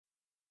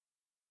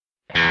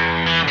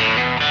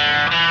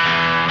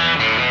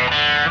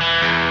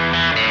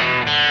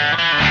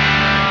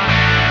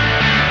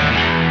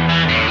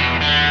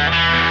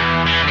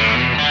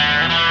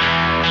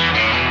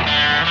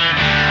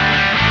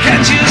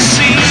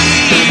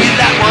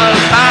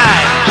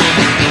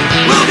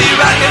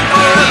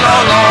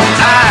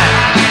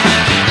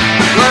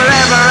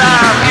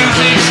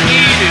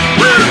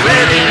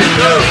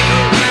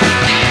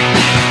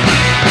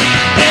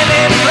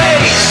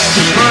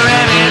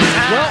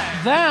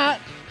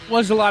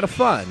was a lot of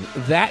fun.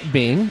 That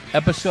being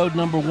episode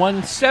number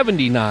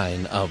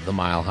 179 of The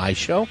Mile High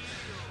Show,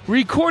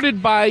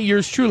 recorded by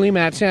yours truly,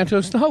 Matt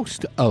Santos, the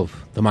host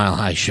of The Mile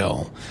High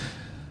Show.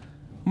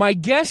 My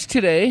guest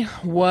today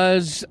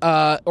was,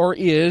 or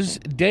is,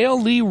 Dale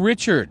Lee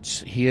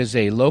Richards. He is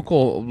a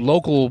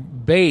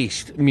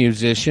local-based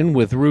musician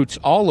with roots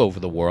all over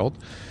the world,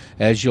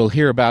 as you'll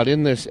hear about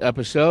in this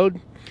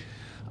episode.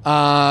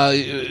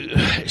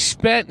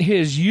 Spent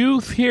his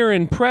youth here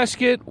in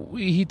Prescott.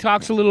 He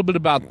talks a little bit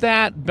about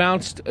that.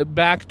 Bounced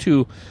back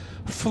to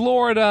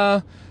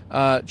Florida.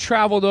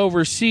 Traveled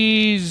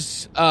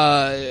overseas.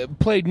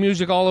 Played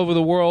music all over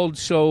the world.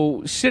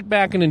 So sit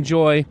back and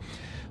enjoy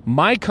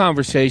my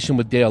conversation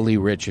with Dale Lee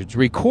Richards,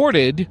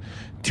 recorded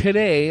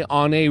today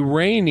on a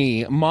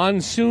rainy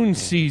monsoon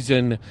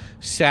season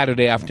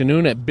Saturday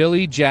afternoon at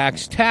Billy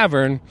Jack's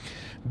Tavern.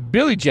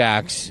 Billy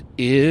Jack's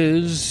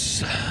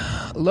is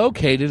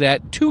located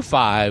at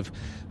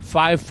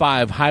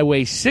 2555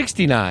 Highway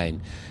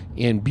 69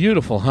 in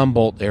beautiful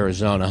Humboldt,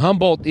 Arizona.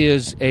 Humboldt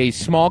is a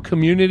small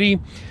community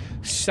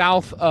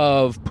south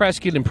of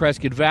Prescott and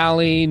Prescott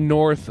Valley,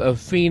 north of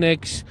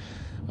Phoenix,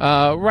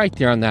 right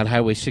there on that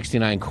Highway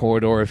 69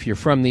 corridor. If you're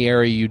from the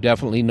area, you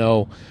definitely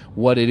know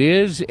what it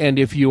is. And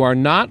if you are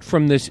not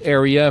from this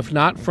area, if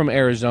not from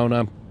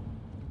Arizona,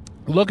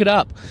 look it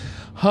up.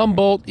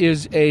 Humboldt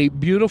is a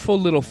beautiful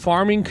little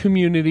farming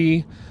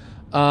community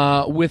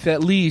with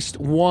at least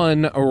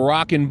one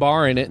rockin'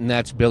 bar in it, and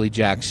that's Billy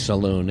Jack's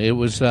Saloon. It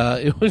was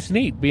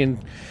neat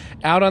being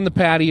out on the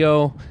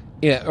patio,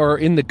 or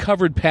in the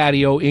covered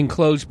patio,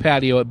 enclosed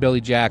patio at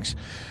Billy Jack's,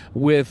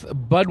 with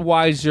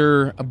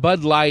Budweiser,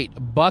 Bud Light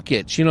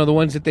buckets. You know, the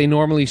ones that they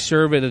normally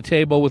serve at a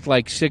table with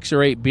like 6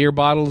 or 8 beer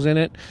bottles in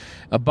it,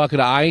 a bucket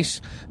of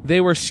ice.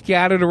 They were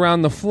scattered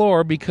around the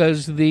floor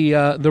because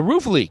the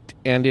roof leaked,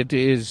 and it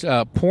is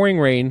pouring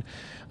rain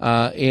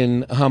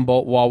in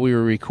Humboldt while we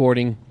were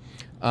recording.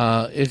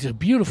 It's a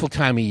beautiful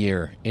time of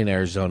year in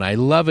Arizona. I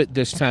love it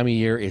this time of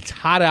year. It's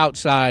hot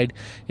outside.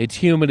 It's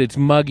humid. It's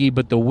muggy,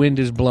 but the wind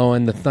is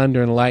blowing. The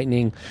thunder and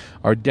lightning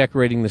are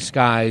decorating the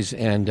skies,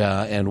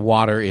 and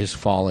water is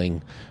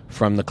falling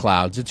from the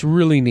clouds. It's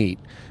really neat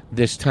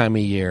this time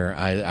of year.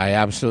 I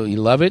absolutely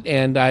love it,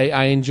 and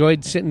I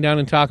enjoyed sitting down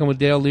and talking with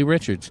Dale Lee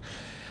Richards.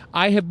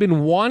 I have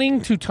been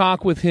wanting to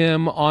talk with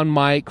him on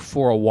mic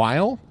for a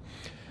while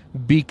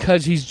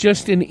because he's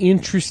just an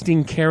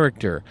interesting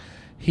character.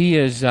 He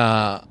is,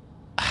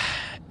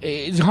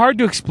 it's hard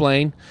to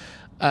explain.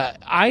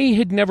 I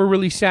had never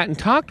really sat and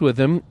talked with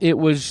him. It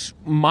was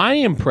my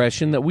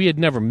impression that we had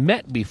never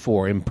met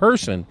before in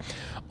person,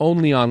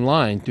 only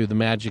online through the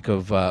magic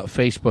of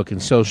Facebook and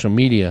social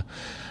media.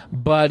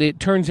 But it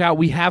turns out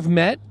we have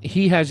met.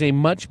 He has a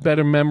much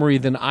better memory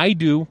than I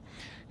do.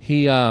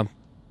 He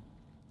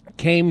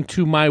came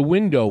to my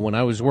window when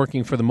I was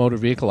working for the motor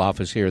vehicle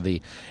office here,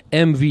 the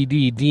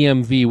MVD,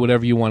 DMV,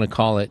 whatever you want to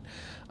call it.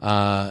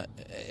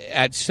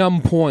 At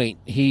some point,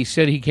 he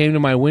said he came to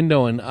my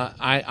window, and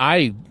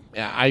I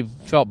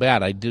felt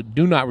bad. I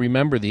do not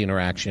remember the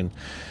interaction,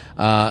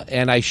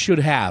 and I should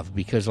have,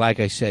 because, like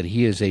I said,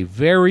 he is a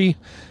very,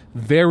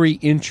 very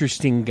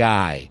interesting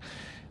guy.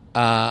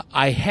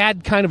 I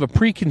had kind of a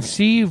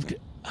preconceived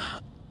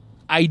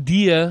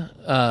idea,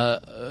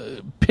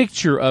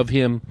 picture of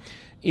him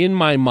in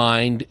my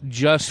mind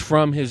just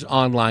from his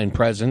online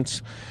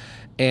presence,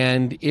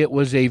 and it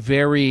was a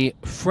very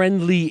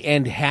friendly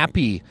and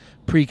happy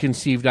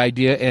preconceived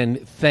idea,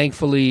 and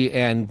thankfully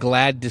and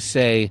glad to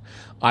say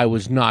I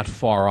was not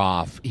far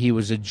off. He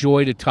was a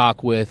joy to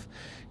talk with.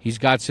 He's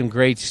got some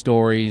great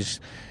stories.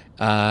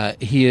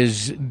 He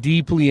is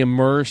deeply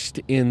immersed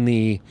in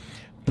the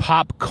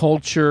pop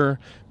culture,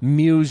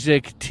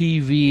 music,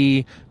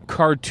 TV,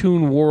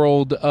 cartoon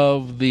world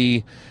of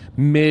the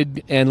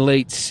mid and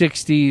late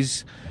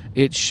 60s.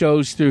 It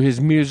shows through his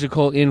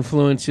musical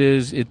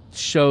influences. It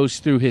shows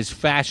through his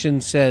fashion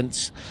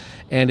sense.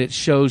 And it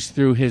shows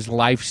through his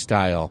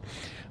lifestyle.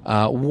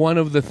 One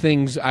of the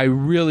things I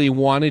really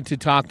wanted to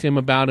talk to him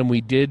about, and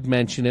we did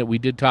mention it, we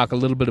did talk a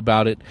little bit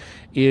about it,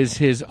 is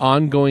his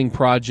ongoing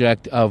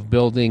project of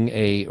building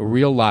a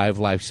real live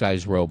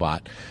life-size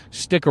robot.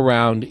 Stick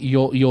around.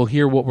 You'll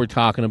hear what we're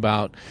talking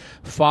about.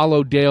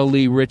 Follow Dale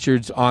Lee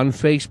Richards on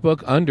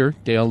Facebook under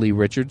Dale Lee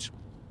Richards.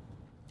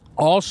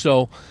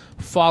 Also,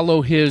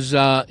 follow his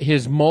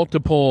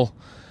multiple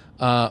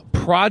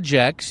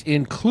projects,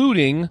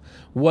 including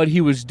what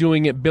he was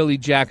doing at Billy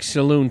Jack's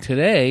Saloon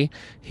today.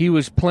 He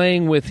was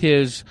playing with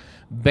his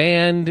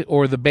band,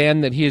 or the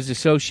band that he is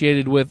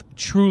associated with,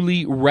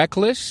 Truly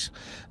Reckless.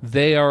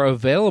 They are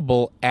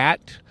available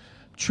at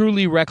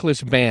Truly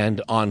Reckless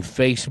Band on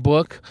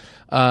Facebook.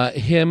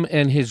 Him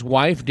and his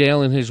wife,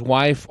 Dale and his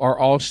wife, are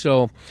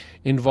also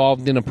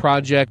involved in a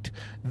project.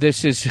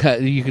 This is,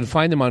 you can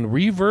find them on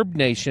Reverb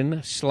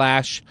Nation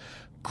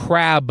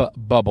 /Crab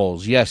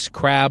Bubbles. Yes,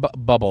 Crab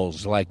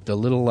Bubbles, like the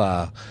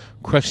little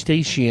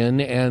crustacean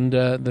and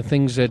the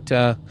things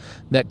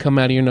that come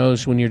out of your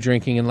nose when you're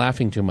drinking and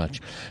laughing too much.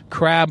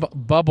 Crab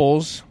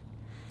Bubbles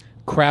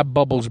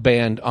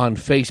Band on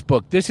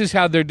Facebook. This is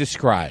how they're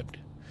described.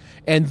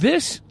 And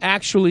this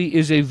actually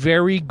is a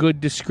very good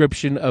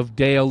description of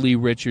Dale Lee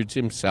Richards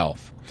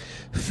himself.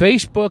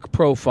 Facebook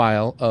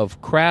profile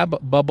of Crab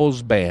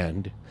Bubbles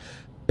Band,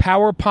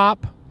 power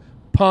pop,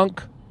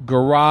 punk,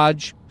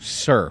 garage,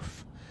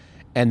 surf.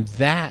 And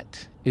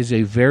that is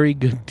a very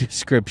good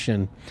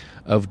description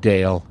of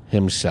Dale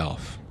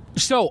himself.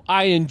 So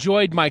I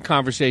enjoyed my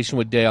conversation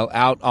with Dale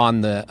out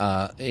on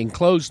the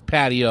enclosed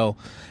patio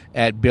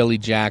at Billy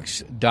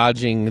Jack's,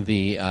 dodging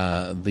the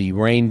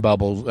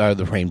raindrops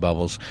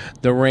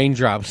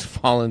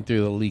falling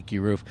through the leaky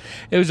roof.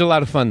 It was a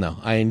lot of fun, though.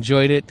 I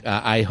enjoyed it.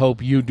 I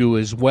hope you do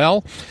as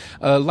well.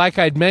 Like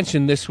I'd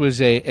mentioned, this was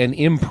an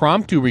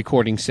impromptu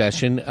recording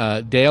session.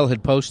 Dale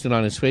had posted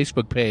on his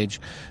Facebook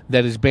page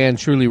that his band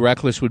Truly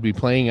Reckless would be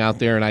playing out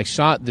there, and I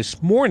saw it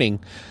this morning.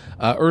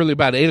 Early,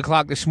 about 8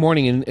 o'clock this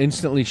morning, and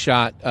instantly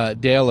shot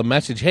Dale a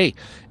message. Hey,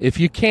 if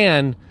you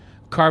can,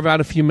 carve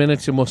out a few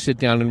minutes and we'll sit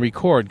down and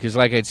record. Because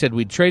like I said,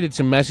 we traded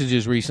some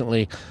messages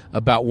recently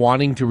about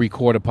wanting to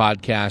record a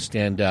podcast,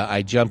 and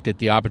I jumped at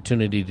the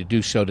opportunity to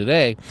do so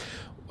today.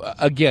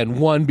 Again,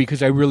 one,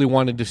 because I really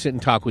wanted to sit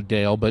and talk with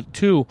Dale, but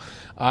two,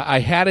 I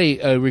had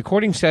a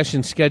recording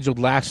session scheduled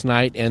last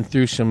night, and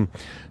through some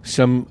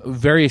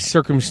various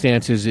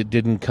circumstances, it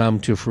didn't come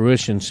to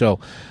fruition.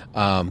 So,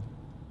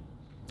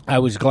 I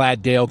was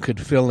glad Dale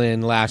could fill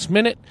in last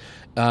minute.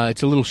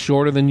 It's a little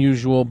shorter than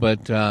usual,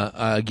 but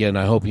again,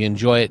 I hope you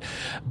enjoy it.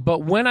 But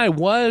when I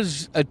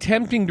was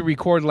attempting to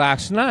record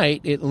last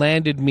night, it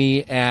landed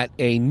me at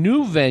a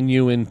new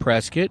venue in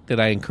Prescott that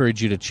I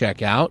encourage you to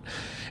check out.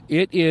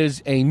 It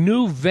is a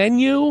new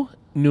venue,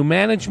 new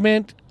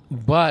management,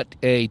 but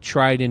a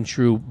tried and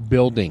true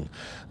building.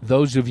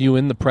 Those of you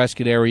in the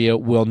Prescott area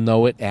will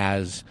know it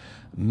as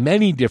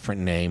many different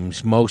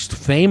names, most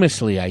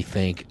famously, I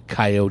think,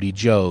 Coyote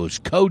Joe's,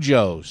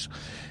 Kojo's,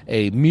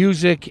 a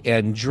music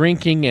and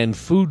drinking and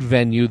food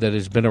venue that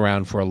has been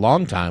around for a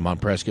long time on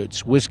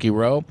Prescott's Whiskey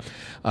Row.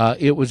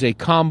 It was a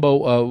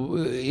combo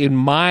in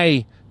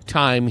my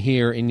time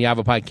here in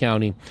Yavapai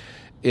County.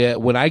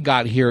 When I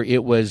got here,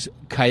 it was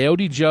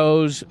Coyote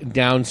Joe's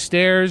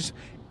downstairs,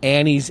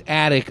 Annie's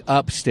Attic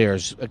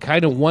upstairs, a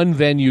kind of one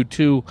venue,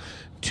 two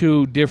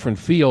different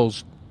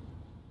feels.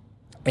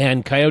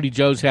 And Coyote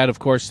Joe's had, of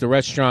course, the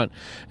restaurant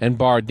and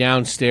bar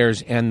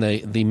downstairs, and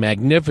the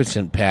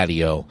magnificent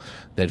patio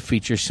that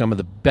features some of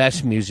the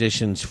best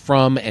musicians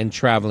from and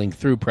traveling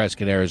through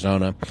Prescott,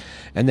 Arizona.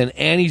 And then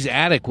Annie's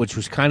Attic, which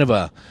was kind of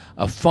a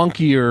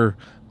funkier,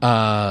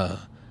 I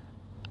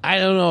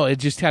don't know, it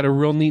just had a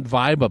real neat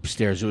vibe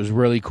upstairs. It was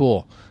really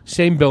cool.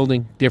 Same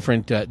building,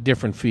 different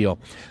feel.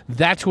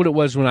 That's what it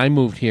was when I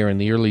moved here in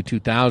the early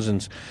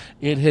 2000s.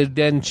 It had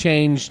then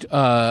changed,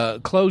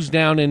 closed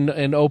down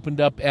and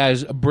opened up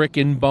as Brick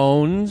and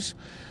Bones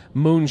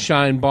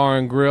Moonshine Bar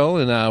and Grill,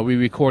 and we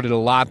recorded a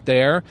lot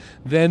there.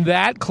 Then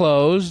that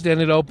closed,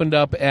 and it opened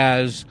up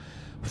as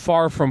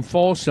Far From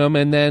Folsom,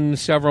 and then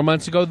several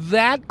months ago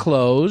that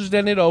closed,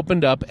 and it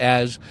opened up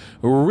as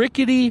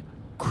Rickety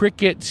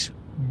Crickets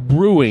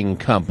Brewing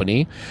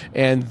Company,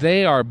 and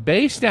they are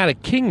based out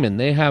of Kingman.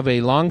 They have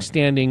a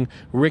long-standing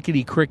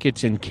Rickety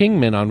Crickets in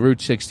Kingman on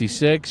Route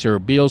 66 or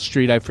Beale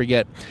Street, I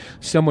forget,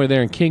 somewhere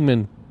there in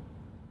Kingman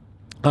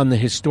on the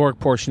historic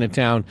portion of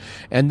town,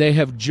 and they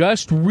have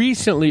just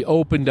recently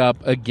opened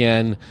up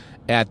again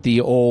at the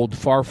old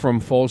Far From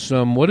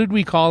Folsom, what did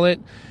we call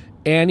it?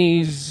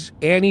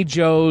 Annie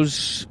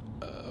Joe's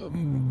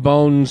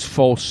Bones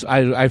Folsom.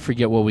 I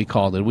forget what we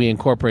called it. We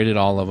incorporated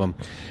all of them.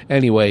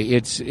 Anyway,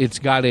 it's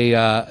got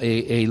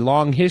a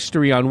long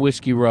history on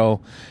Whiskey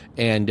Row,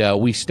 and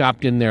we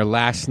stopped in there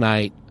last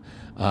night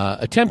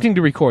attempting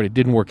to record. It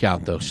didn't work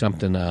out, though.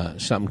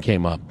 Something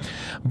came up.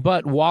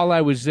 But while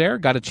I was there,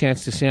 got a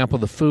chance to sample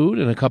the food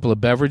and a couple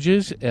of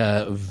beverages.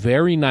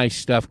 Very nice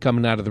stuff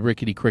coming out of the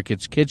Rickety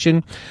Crickets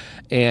kitchen.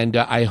 And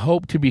I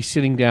hope to be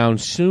sitting down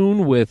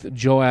soon with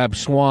Joab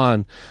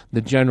Swan,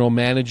 the general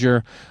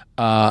manager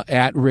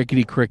at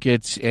Rickety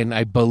Crickets. And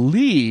I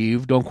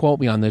believe, don't quote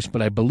me on this,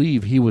 but I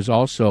believe he was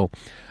also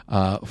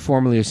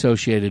formerly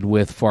associated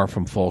with Far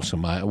From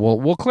Folsom.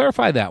 We'll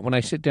clarify that when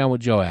I sit down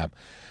with Joab.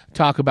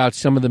 Talk about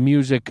some of the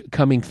music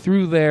coming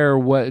through there.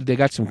 What they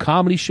got, some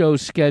comedy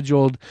shows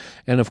scheduled,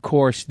 and of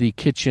course the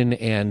kitchen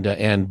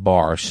and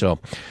bar. So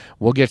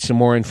we'll get some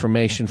more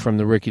information from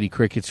the Rickety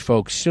Crickets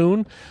folks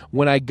soon.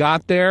 When I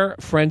got there,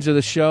 friends of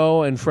the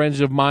show and friends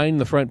of mine,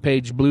 the Front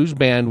Page Blues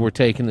Band, were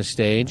taking the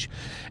stage,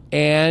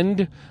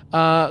 and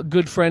a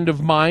good friend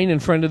of mine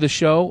and friend of the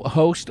show,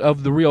 host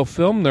of The Real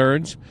Film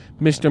Nerds,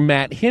 Mr.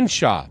 Matt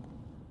Hinshaw.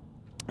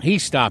 He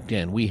stopped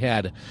in. We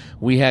had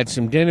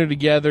some dinner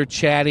together,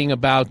 chatting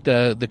about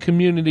the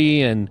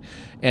community and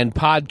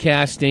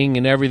podcasting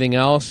and everything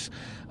else.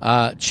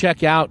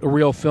 Check out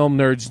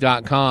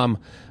realfilmnerds.com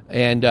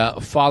and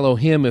follow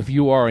him if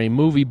you are a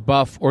movie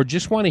buff or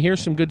just want to hear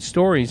some good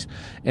stories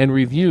and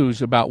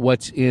reviews about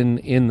what's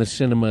in the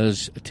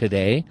cinemas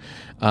today.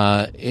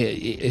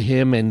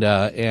 Him and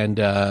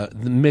the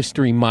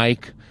Mystery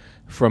Mike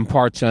from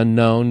Parts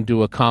Unknown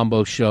do a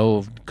combo show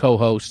of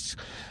co-hosts.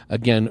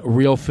 Again,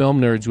 Real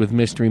Film Nerds with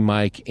Mystery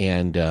Mike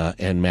and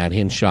Matt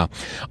Hinshaw.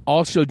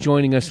 Also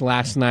joining us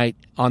last night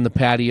on the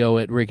patio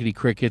at Rickety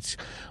Crickets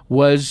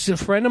was a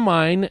friend of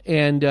mine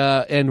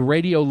and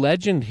radio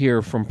legend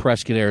here from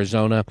Prescott,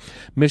 Arizona,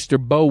 Mr.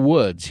 Bo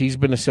Woods. He's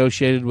been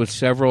associated with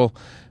several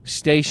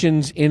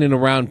stations in and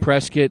around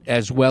Prescott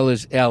as well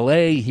as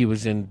L.A. He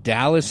was in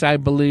Dallas, I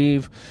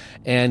believe,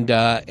 and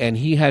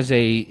he has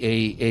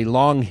a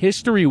long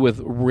history with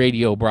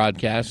radio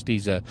broadcast.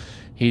 He's a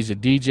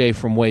DJ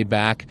from way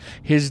back.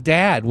 His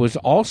dad was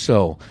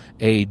also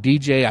a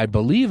DJ, I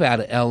believe,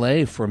 out of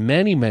L.A. for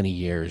many, many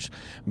years.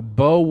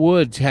 Bo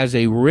Woods has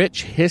a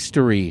rich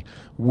history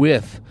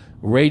with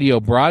radio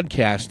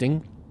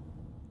broadcasting,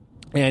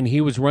 and he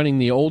was running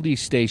the oldies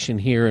station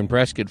here in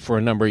Prescott for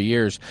a number of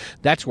years.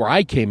 That's where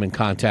I came in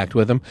contact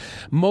with him.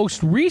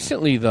 Most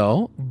recently,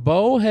 though,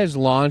 Bo has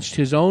launched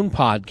his own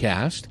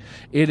podcast.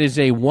 It is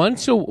a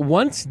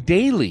once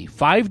daily,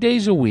 5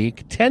 days a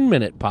week,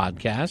 10-minute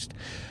podcast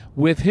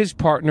with his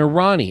partner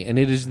Ronnie, and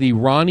it is the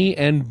Ronnie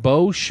and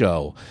Bo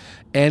Show.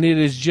 And it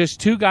is just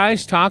two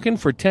guys talking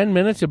for 10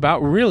 minutes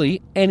about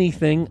really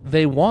anything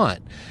they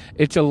want.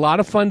 It's a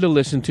lot of fun to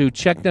listen to.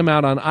 Check them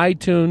out on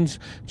iTunes.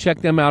 Check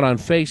them out on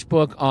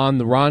Facebook on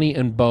the Ronnie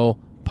and Bo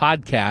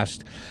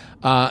podcast.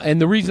 And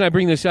the reason I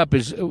bring this up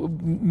is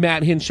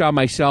Matt Hinshaw,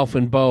 myself,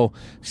 and Bo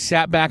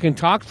sat back and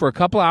talked for a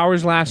couple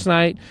hours last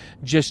night,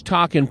 just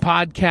talking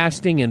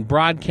podcasting and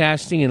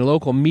broadcasting and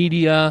local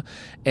media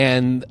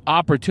and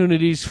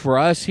opportunities for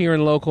us here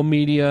in local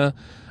media.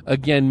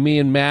 Again, me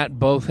and Matt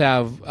both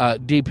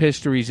have deep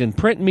histories in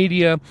print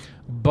media,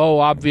 Bo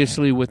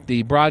obviously with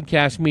the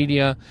broadcast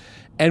media,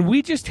 and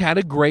we just had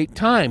a great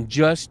time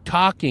just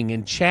talking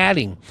and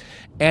chatting.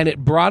 And it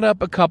brought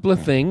up a couple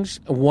of things,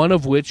 one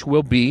of which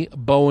will be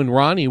Bo and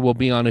Ronnie will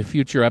be on a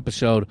future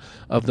episode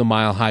of the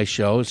Mile High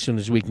Show as soon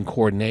as we can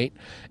coordinate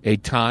a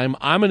time.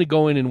 I'm going to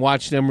go in and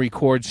watch them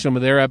record some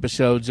of their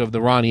episodes of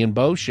the Ronnie and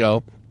Bo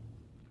Show.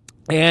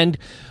 And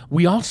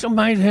we also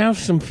might have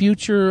some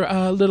future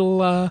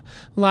little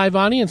live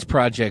audience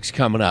projects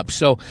coming up.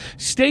 So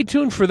stay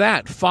tuned for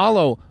that.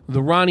 Follow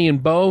the Ronnie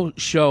and Bo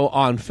Show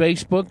on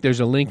Facebook. There's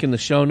a link in the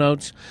show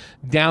notes.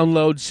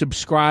 Download,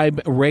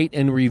 subscribe, rate,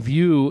 and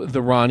review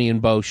the Ronnie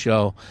and Bo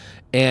Show.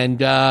 And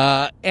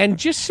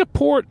just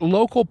support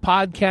local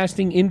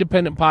podcasting,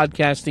 independent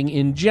podcasting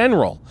in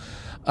general.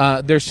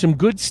 There's some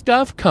good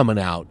stuff coming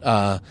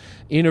out.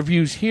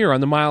 Interviews here on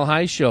the Mile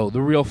High Show,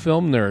 the Real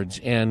Film Nerds,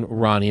 and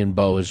Ronnie and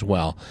Bo as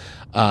well.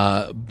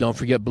 Don't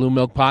forget Blue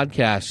Milk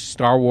Podcast,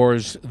 Star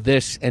Wars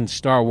this and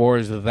Star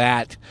Wars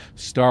that,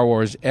 Star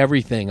Wars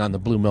everything on the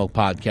Blue Milk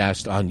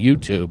Podcast on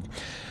YouTube.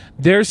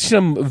 There's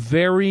some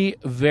very,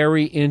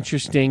 very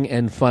interesting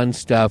and fun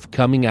stuff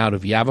coming out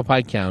of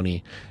Yavapai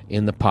County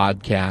in the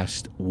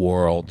podcast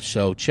world.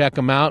 So check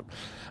them out.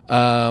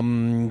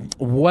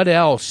 What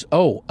else?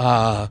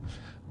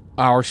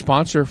 Our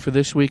sponsor for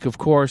this week, of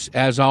course,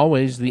 as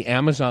always, the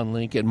Amazon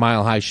link at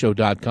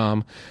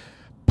milehighshow.com.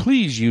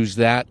 Please use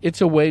that.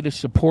 It's a way to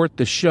support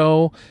the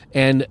show,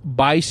 and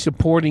by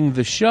supporting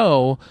the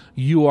show,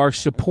 you are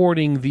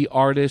supporting the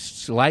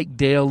artists like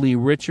Dale Lee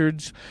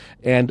Richards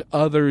and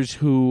others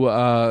who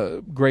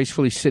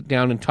gracefully sit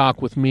down and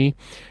talk with me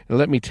and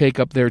let me take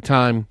up their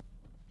time.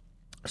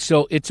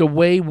 So it's a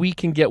way we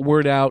can get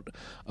word out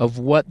of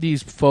what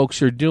these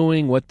folks are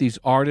doing, what these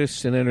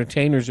artists and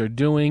entertainers are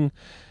doing.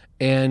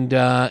 And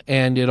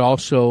it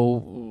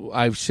also,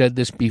 I've said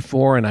this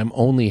before, and I'm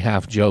only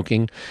half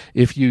joking,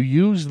 if you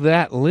use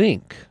that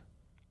link,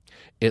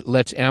 it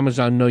lets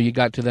Amazon know you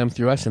got to them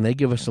through us, and they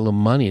give us a little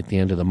money at the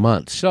end of the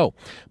month. So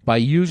by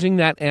using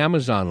that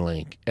Amazon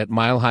link at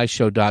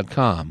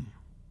milehighshow.com,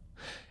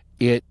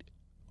 it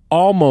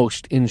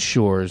almost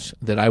ensures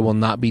that I will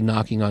not be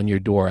knocking on your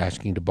door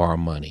asking to borrow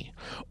money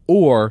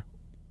or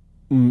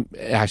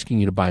asking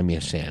you to buy me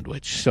a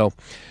sandwich. So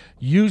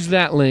use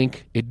that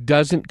link. It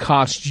doesn't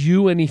cost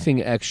you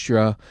anything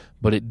extra,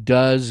 but it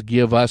does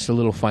give us a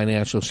little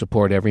financial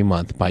support every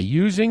month by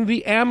using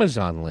the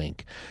Amazon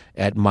link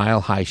at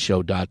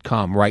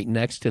milehighshow.com. Right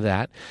next to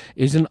that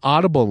is an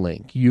Audible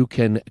link. You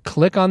can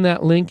click on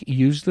that link,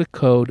 use the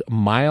code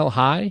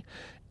MILEHIGH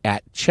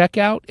at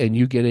checkout, and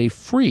you get a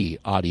free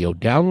audio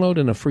download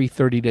and a free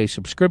 30-day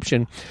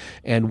subscription.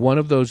 And one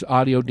of those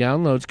audio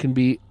downloads can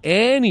be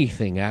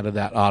anything out of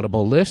that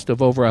Audible list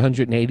of over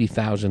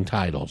 180,000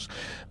 titles.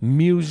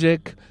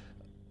 Music,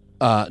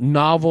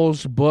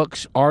 novels,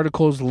 books,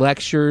 articles,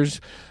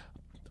 lectures,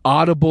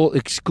 Audible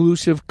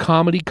exclusive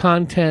comedy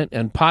content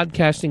and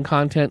podcasting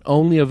content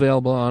only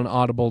available on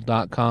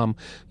audible.com.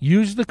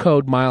 Use the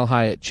code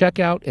MILEHIGH at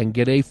checkout and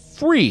get a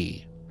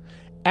free,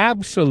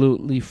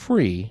 absolutely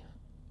free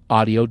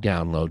audio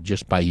download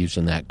just by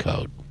using that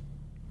code.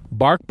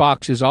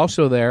 BarkBox is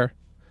also there.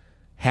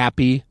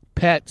 Happy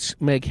pets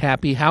make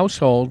happy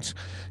households.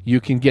 You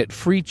can get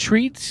free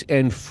treats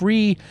and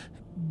free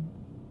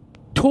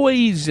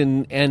toys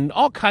and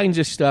all kinds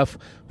of stuff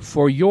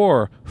for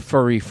your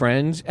furry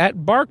friends at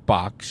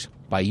BarkBox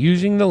by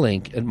using the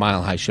link at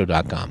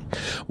milehighshow.com.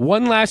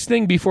 One last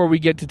thing before we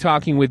get to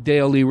talking with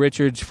Dale Lee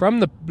Richards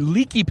from the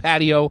Leaky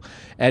Patio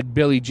at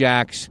Billy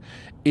Jack's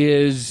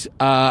is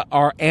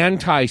our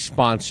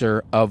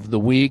anti-sponsor of the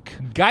week.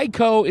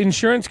 GEICO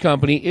Insurance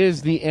Company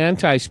is the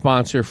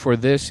anti-sponsor for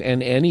this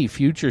and any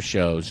future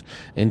shows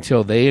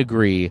until they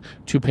agree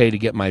to pay to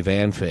get my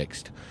van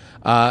fixed.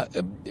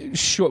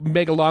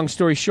 Make a long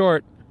story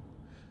short,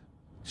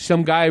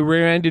 some guy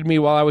rear-ended me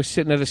while I was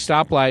sitting at a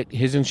stoplight.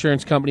 His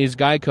insurance company is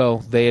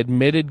GEICO. They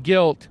admitted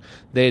guilt.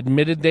 They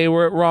admitted they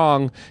were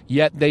wrong,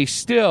 yet they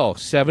still,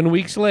 7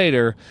 weeks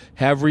later,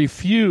 have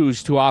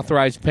refused to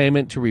authorize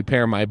payment to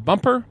repair my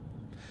bumper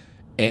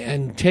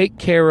and take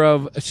care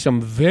of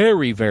some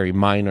very, very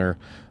minor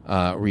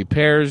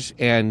repairs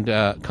and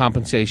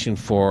compensation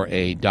for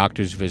a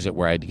doctor's visit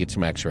where I had to get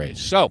some x-rays.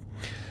 So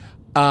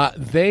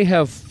they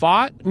have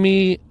fought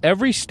me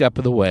every step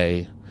of the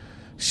way,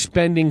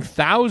 spending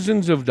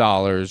thousands and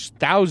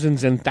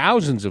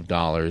thousands of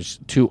dollars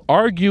to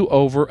argue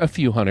over a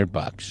few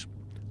 $100.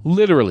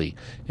 Literally,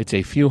 it's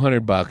a few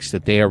 $100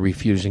 that they are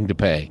refusing to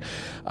pay.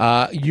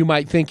 You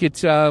might think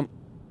it's a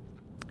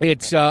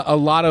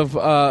lot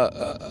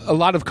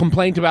of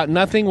complaint about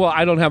nothing. Well,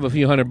 I don't have a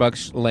few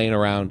 $100 laying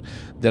around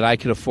that I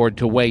could afford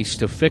to waste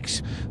to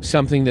fix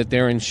something that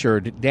they're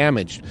insured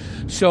damaged.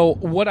 So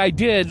what I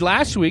did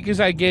last week is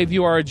I gave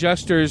you our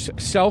adjuster's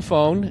cell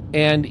phone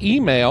and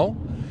email,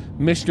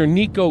 Mr.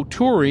 Nico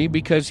Turi,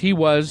 because he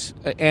was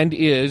and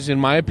is, in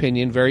my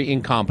opinion, very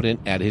incompetent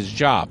at his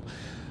job.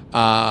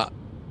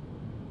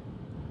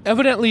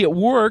 Evidently, it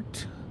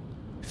worked.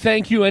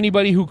 Thank you,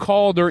 anybody who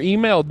called or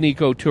emailed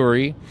Nico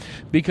Turi,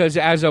 because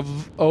as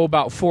of,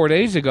 about 4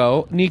 days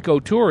ago, Nico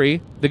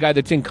Turi, the guy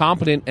that's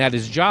incompetent at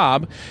his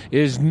job,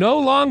 is no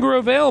longer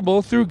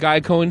available through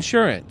GEICO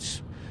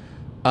Insurance.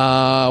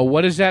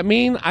 What does that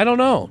mean? I don't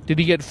know. Did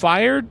he get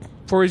fired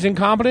for his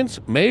incompetence?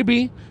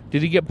 Maybe.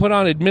 Did he get put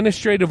on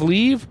administrative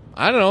leave?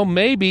 I don't know,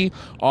 maybe.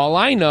 All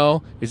I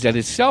know is that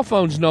his cell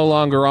phone's no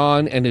longer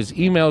on and his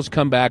emails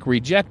come back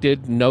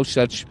rejected, no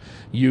such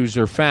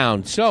user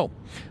found. So,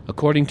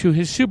 according to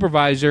his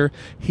supervisor,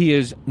 he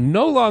is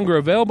no longer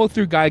available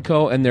through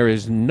GEICO and there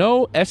is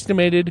no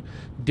estimated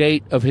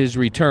date of his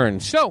return.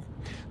 So,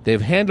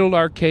 they've handed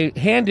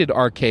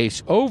our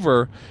case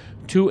over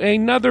to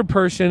another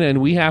person and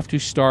we have to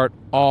start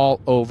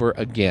all over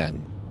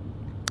again.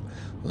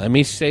 Let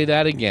me say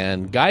that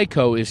again.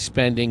 GEICO is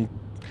spending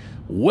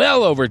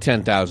well over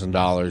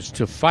 $10,000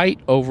 to fight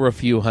over a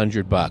few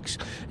 $100.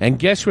 And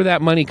guess where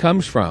that money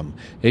comes from?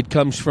 It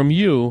comes from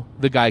you,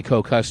 the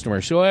GEICO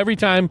customer. So every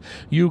time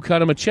you cut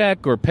them a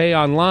check or pay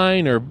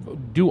online or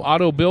do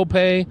auto bill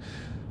pay,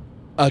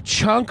 a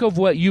chunk of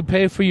what you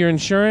pay for your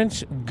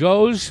insurance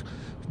goes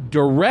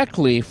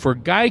directly for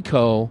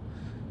GEICO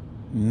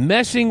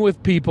messing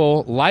with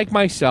people like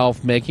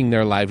myself, making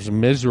their lives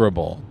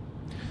miserable.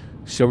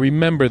 So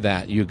remember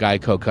that, you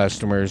GEICO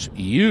customers.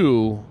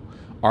 You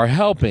are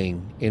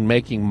helping in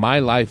making my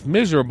life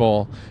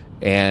miserable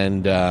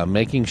and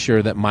making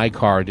sure that my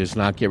car does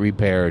not get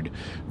repaired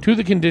to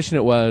the condition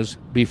it was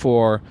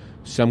before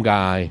some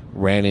guy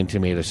ran into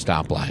me at a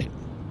stoplight.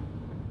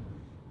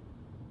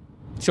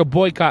 So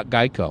boycott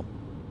GEICO.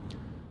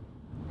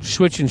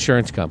 Switch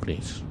insurance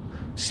companies.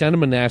 Send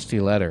them a nasty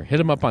letter. Hit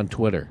them up on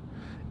Twitter,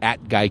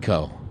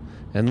 @GEICO,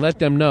 and let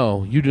them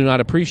know you do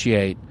not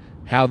appreciate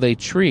how they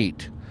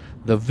treat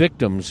the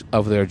victims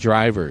of their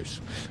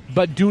drivers.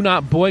 But do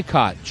not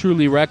boycott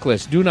Truly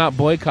Reckless. Do not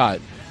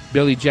boycott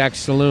Billy Jack's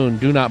Saloon.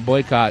 Do not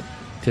boycott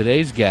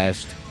today's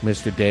guest,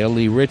 Mr. Dale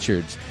Lee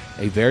Richards,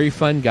 a very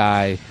fun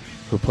guy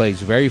who plays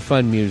very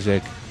fun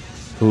music,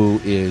 who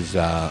is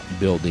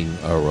building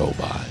a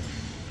robot.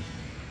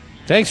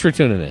 Thanks for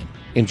tuning in.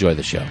 Enjoy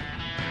the show.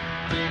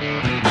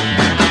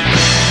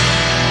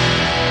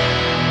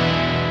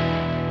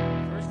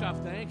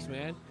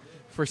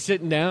 For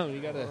sitting down. You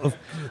got a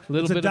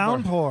little bit of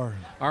downpour.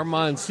 Our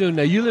monsoon.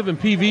 Now, you live in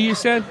PV, you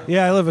said?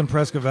 Yeah, I live in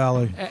Prescott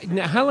Valley.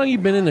 Now, how long have you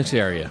been in this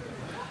area?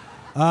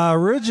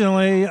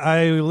 Originally,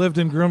 I lived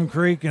in Groom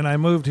Creek, and I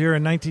moved here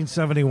in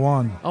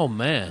 1971. Oh,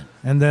 man.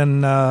 And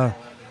then I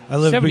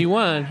lived...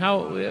 71? How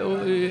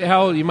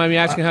old? You mind me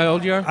asking how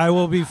old you are? I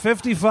will be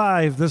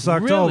 55 this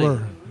October.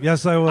 Really?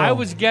 Yes, I will. I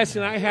was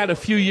guessing I had a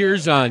few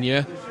years on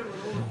you.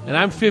 And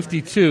I'm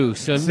 52,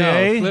 so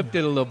no, flipped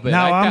it a little bit.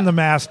 Now I'm the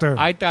master.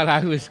 I thought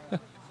I was...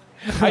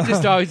 I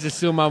just always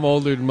assume I'm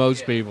older than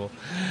most people.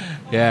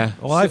 Yeah.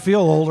 Well, I feel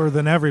older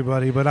than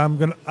everybody, but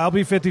I'll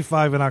be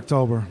 55 in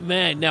October.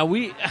 Man, now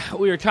we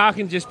were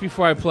talking just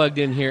before I plugged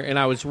in here, and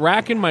I was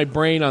racking my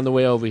brain on the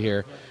way over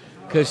here,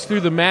 because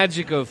through the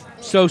magic of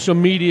social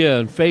media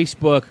and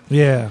Facebook,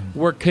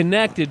 we're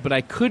connected, but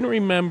I couldn't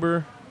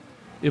remember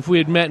if we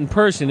had met in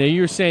person. Now,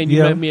 you were saying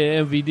you met me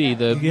at MVD,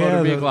 the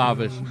Motor Vehicle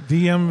Office.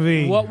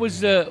 DMV. What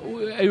was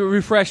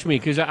refresh me,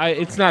 because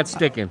it's not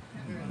sticking.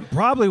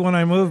 Probably when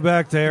I moved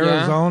back to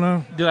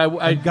Arizona. Did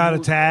I got a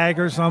tag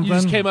or something? You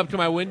just came up to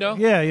my window?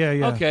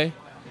 Yeah. Okay.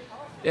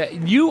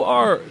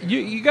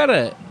 You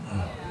gotta,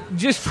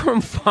 just from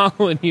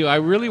following you, I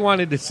really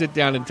wanted to sit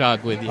down and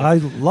talk with you. I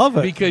love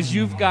it. Because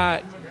you've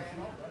got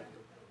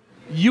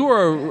You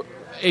are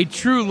a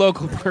true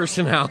local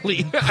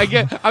personality.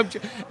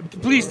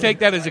 Please take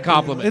that as a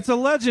compliment. It's a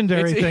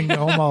legendary thing,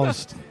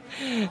 almost.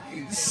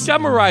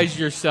 Summarize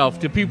yourself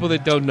to people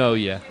that don't know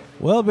you.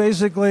 Well,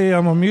 basically,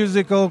 I'm a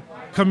musical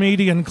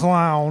comedian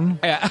clown,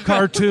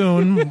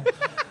 cartoon.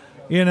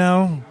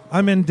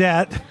 I'm in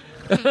debt.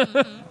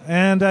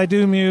 And I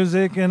do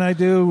music, and I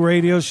do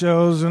radio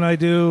shows, and I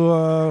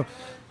do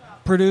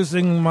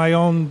producing my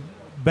own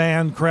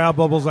band, Crab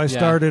Bubbles. I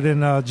started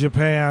in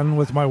Japan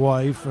with my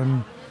wife,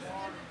 and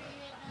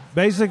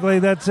basically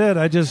that's it.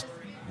 I just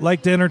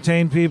like to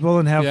entertain people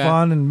and have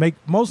fun and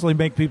mostly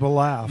make people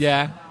laugh.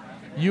 Yeah.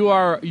 You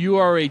are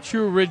a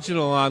true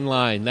original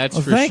online, that's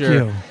for thank sure.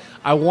 you.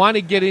 I want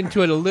to get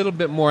into it a little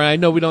bit more. I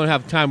know we don't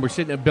have time. We're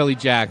sitting at Billy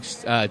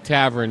Jack's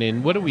Tavern,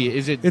 and what are we?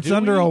 Is it? It's Dewey?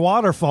 under a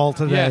waterfall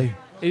today.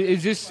 Yeah.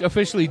 Is this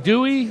officially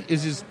Dewey?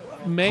 Is this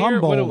Mayor?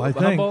 Humboldt, I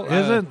think. Humboldt?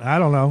 Is it? I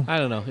don't know. I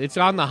don't know. It's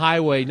on the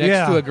highway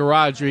next to a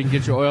garage where you can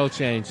get your oil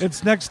changed.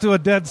 It's next to a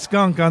dead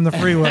skunk on the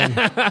freeway.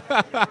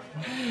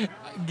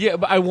 Yeah,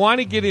 but I want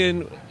to get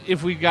in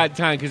if we got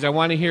time because I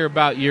want to hear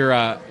about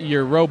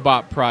your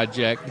robot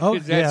project. Oh,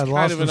 that's yeah, kind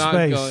Lost of in an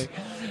Space. ongoing.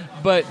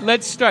 But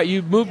let's start.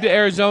 You moved to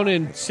Arizona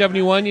in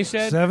 71, you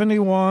said?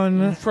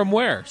 71. From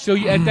where? So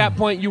at that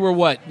point, you were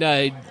what,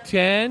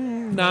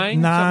 10, 9,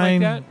 something like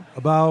that?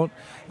 About.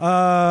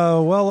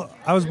 Well,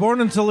 I was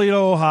born in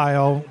Toledo,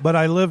 Ohio, but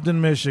I lived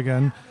in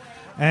Michigan.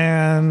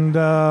 And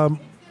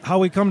how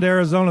we come to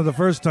Arizona the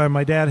first time,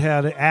 my dad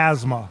had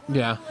asthma.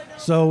 Yeah.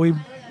 So we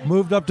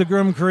moved up to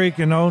Grim Creek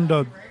and owned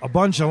a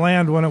bunch of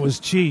land when it was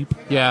cheap.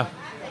 Yeah.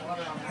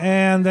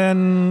 And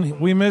then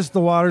we missed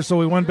the water, so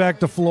we went back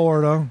to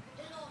Florida.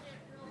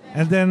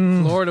 And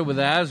then Florida with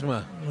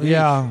asthma.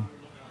 Yeah.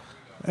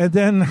 And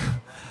then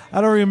I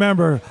don't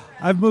remember.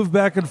 I've moved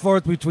back and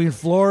forth between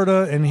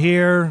Florida and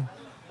here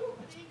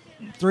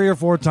 3 or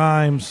 4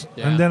 times.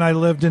 Yeah. And then I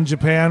lived in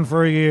Japan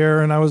for a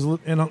year, and I was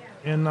in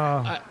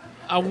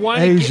I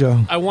want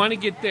Asia. I want to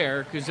get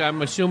there because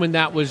I'm assuming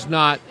that was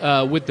not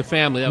with the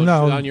family. That was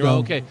No, on your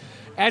own. Okay.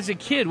 As a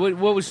kid, what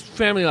was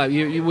family like?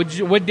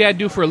 What did Dad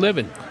do for a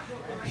living?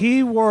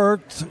 He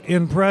worked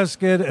in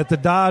Prescott at the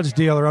Dodge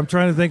dealer. I'm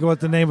trying to think of what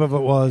the name of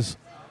it was.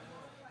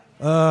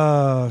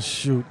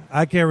 Shoot.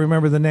 I can't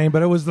remember the name,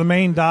 but it was the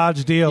main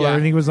Dodge dealer,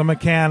 and he was a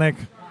mechanic.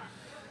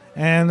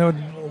 And,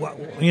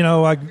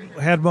 I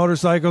had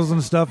motorcycles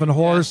and stuff and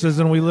horses,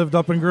 and we lived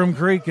up in Grim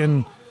Creek,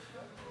 and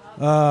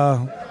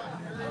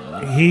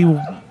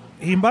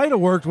he might have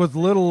worked with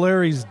Little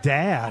Larry's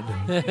dad.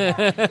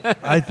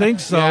 I think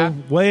so,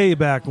 way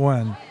back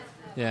when.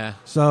 Yeah.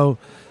 So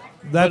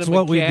that's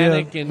what we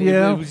did.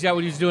 And was that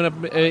what he was doing up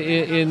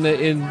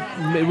in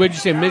what'd you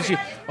say, Michigan,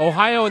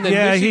 Ohio, and then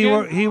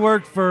Michigan? He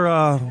worked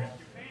for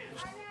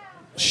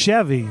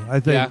Chevy, I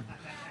think,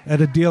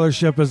 at a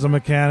dealership as a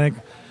mechanic,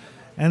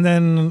 and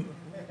then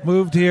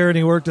moved here and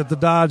he worked at the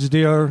Dodge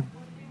dealer,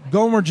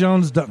 Gomer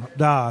Jones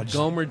Dodge.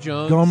 Gomer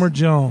Jones. Gomer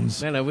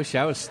Jones. Man, I wish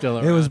I was still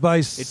around. It was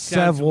by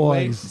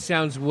Savoy. It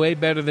sounds way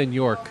better than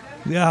York.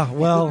 Yeah,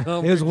 well,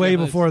 it was way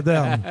before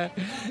them.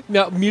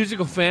 Now,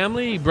 musical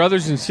family,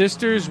 brothers and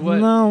sisters? What?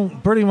 No,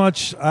 pretty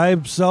much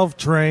I'm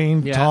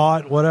self-trained,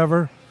 taught,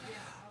 whatever.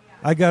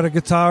 I got a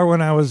guitar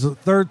when I was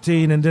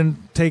 13 and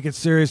didn't take it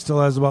serious till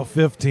I was about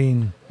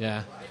 15.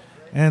 Yeah.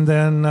 And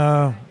then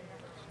I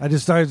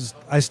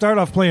started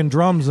off playing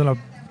drums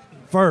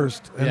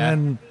first, and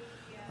then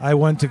I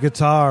went to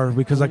guitar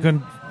because I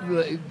couldn't.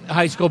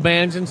 High school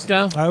bands and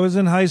stuff? I was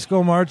in high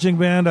school marching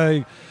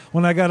band.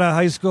 When I got out of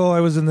high school,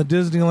 I was in the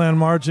Disneyland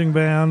marching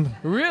band.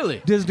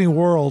 Really? Disney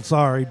World,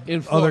 sorry.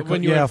 In Florida,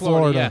 when you were in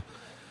Florida.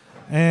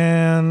 Yeah.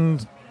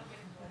 And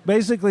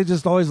basically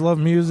just always loved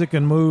music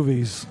and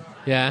movies.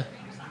 Yeah.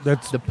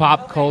 That's the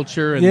pop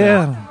culture. And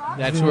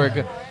that's where it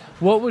goes.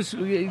 What was?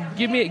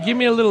 Give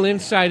me a little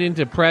insight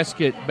into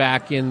Prescott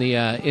back in the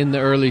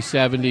early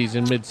 '70s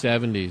and mid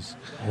 '70s.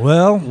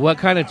 Well, what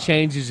kind of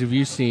changes have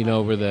you seen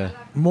over the?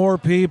 More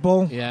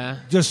people. Yeah.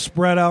 Just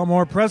spread out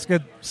more.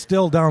 Prescott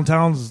still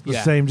downtown's the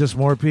same, just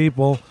more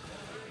people.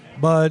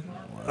 But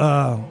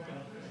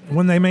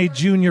when they made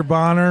Junior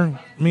Bonner,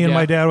 me and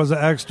my dad was an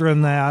extra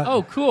in that.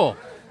 Oh, cool.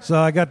 So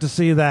I got to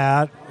see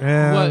that.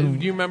 And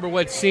do you remember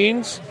what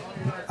scenes?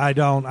 I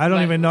don't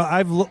even know.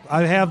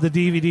 I have the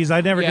DVDs.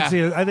 I never can see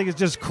it. I think it's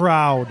just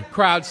crowd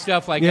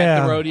stuff like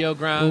at the rodeo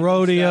ground,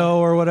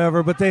 or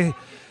whatever. But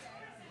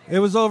it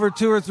was over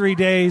 2 or 3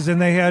 days, and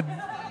they had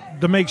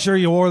to make sure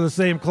you wore the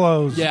same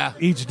clothes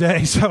each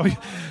day. So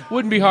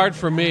wouldn't be hard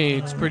for me.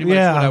 It's pretty much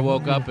what I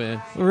woke up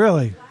in.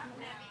 Really?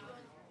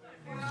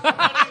 Look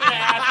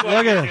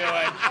at it.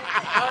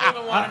 I don't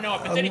even want to know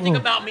if it's anything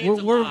about me.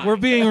 We're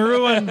being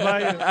ruined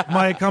by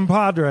my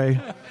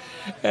compadre.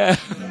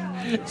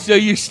 So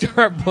you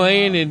start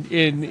playing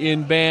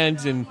in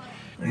bands and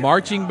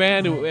marching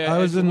band.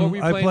 I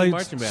played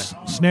marching band?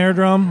 Snare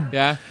drum.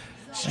 Yeah,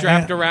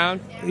 strapped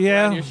around.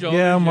 Yeah, your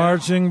shoulders,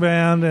 marching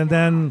band, and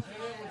then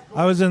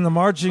I was in the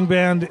marching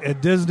band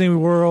at Disney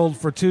World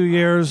for 2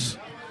 years.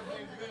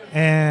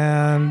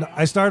 And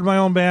I started my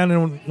own band,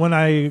 and when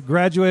I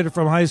graduated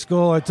from high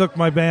school, I took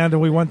my band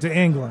and we went to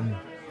England.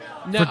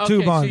 for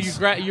 2 months.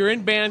 So you're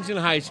in bands in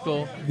high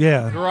school.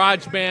 Yeah.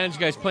 Garage bands.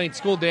 You guys playing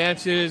school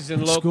dances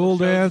and local school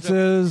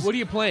dances. What are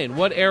you playing?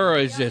 What era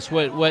is this?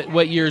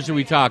 What years are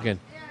we talking?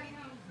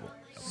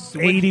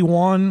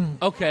 81.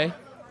 Okay.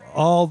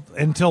 All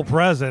until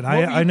present.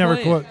 I never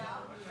quit.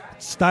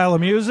 Style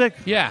of music?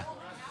 Yeah.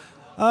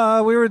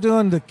 We were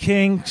doing the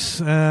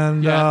Kinks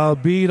and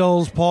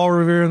Beatles, Paul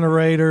Revere and the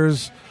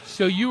Raiders.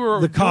 So you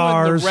were the doing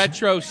Cars. the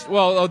retro,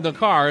 the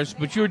Cars,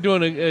 but you were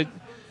doing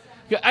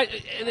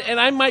and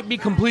I might be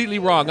completely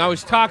wrong. I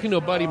was talking to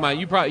a buddy of mine.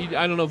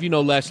 I don't know if you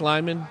know Les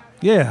Lyman.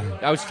 Yeah.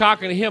 I was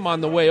talking to him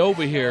on the way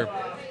over here,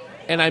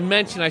 and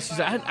I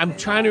said, I'm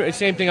trying to,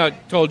 same thing I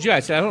told you. I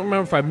said, I don't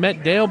remember if I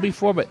met Dale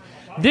before, but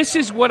this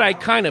is what I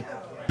kind of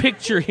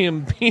picture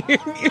him being,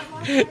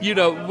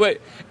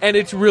 and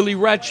it's really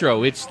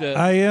retro. It's the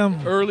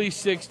early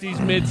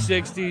 60s, mid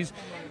 60s,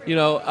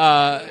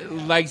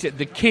 like I said,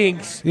 the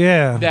Kinks,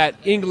 that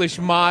English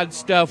mod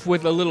stuff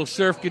with a little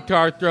surf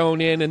guitar thrown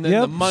in, and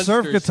then the Munsters.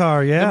 Surf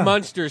guitar, the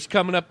Munsters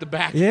coming up the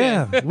back.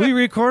 Yeah, we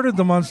recorded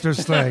the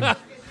Munsters thing.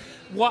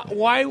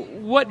 Why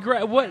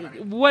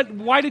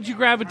did you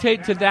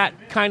gravitate to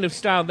that kind of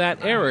style,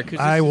 that era?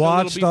 I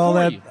watched all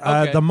that,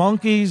 the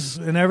Monkees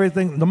and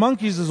everything. The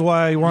Monkees is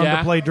why I wanted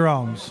to play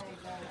drums.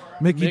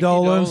 Mickey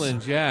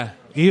Dolenz, yeah.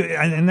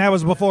 And that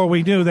was before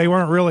we knew they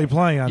weren't really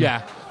playing.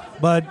 Yeah.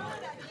 But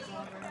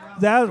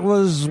that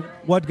was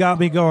what got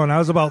me going. I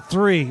was about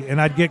 3, and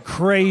I'd get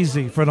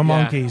crazy for the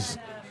Monkees.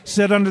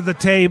 Sit under the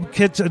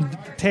kitchen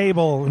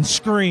table and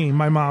scream,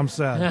 my mom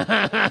said.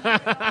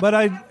 But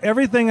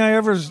everything I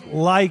ever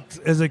liked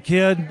as a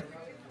kid,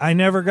 I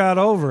never got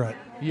over it.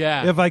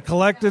 Yeah. If I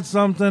collected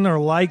something or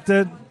liked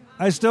it,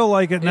 I still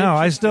like it now.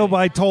 I still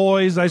buy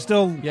toys. I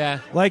still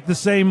like the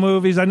same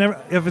movies.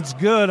 If it's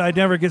good, I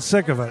never get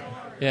sick of it.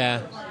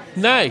 Yeah.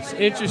 Nice.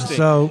 Interesting.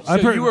 So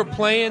you were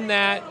playing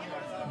that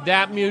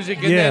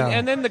music,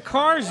 and then the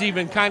Cars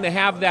even kind of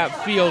have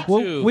that feel,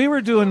 too. We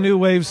were doing new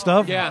wave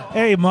stuff. Yeah.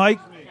 Hey, Mike.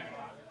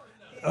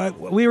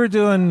 We were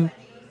doing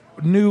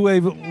new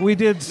wave. We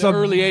did some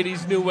early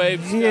 80s new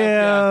wave stuff.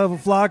 Yeah,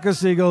 Flock of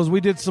Seagulls.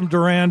 We did some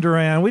Duran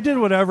Duran. We did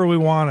whatever we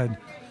wanted.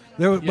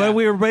 But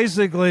we were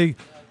basically,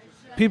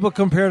 people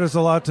compared us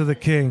a lot to the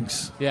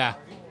Kinks. Yeah.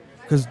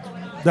 Because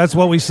that's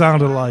what we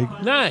sounded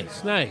like.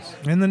 Nice.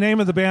 And the name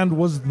of the band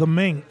was The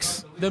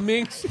Minx. The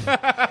Minx.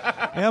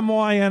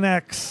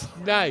 MYNX.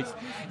 Nice.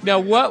 Now,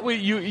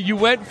 you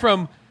went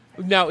from...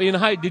 Now,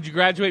 did you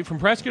graduate from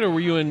Prescott, or were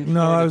you in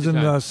No, Florida I was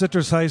in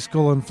Citrus High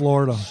School in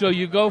Florida. So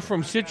you go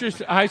from Citrus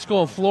High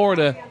School in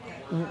Florida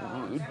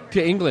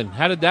to England.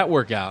 How did that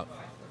work out?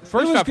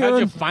 First off, how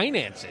did you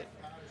finance it?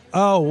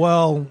 Oh,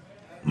 well,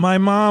 my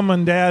mom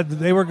and dad,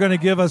 they were going to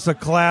give us a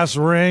class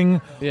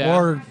ring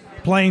or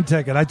plane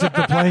ticket. I took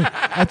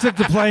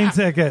the plane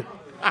ticket.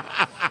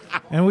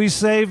 And we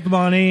saved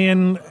money,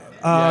 and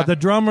the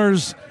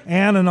drummers,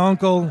 aunt and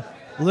uncle,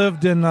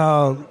 lived in,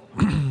 I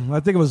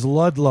think it was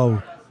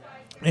Ludlow,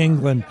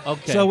 England.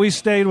 Okay. So we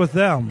stayed with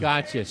them.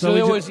 Gotcha.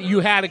 So you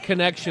had a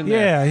connection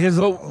there. Yeah.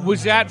 But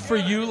was that for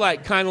you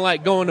kind of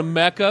like going to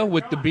Mecca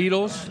with the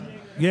Beatles?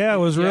 Yeah, it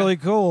was really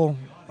cool.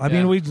 I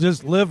mean, we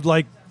just lived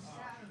like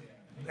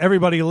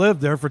everybody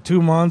lived there for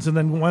 2 months, and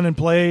then went and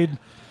played,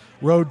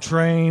 rode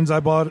trains.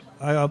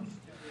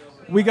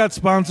 We got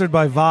sponsored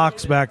by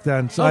Vox back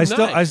then, so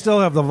I still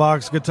have the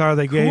Vox guitar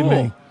they gave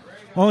me.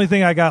 Only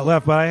thing I got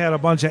left, but I had a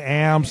bunch of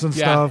amps and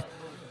stuff.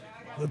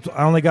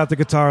 I only got the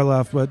guitar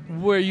left, but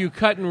were you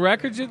cutting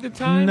records at the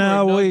time?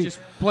 No, we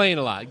just playing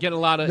a lot, getting a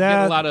lot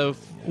of.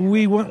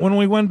 When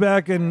we went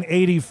back in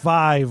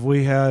 '85,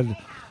 we had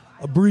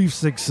a brief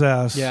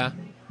success. Yeah,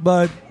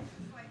 but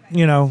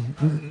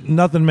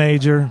nothing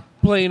major.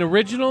 Playing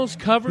originals,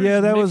 covers. Yeah,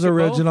 that was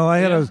original. I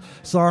had a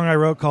song I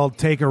wrote called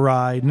 "Take a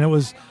Ride," and it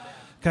was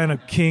kind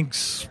of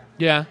Kinks.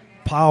 Yeah,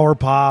 power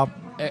pop.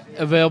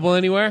 Available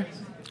anywhere?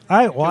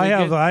 I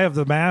have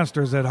the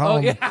masters at home. Oh,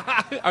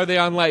 yeah. Are they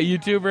on like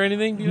YouTube or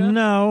anything?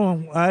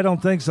 No, I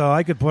don't think so.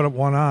 I could put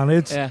one on.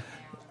 It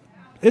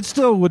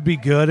still would be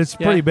good. It's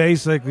pretty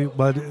basic,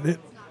 but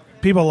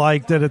people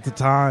liked it at the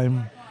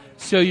time.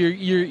 So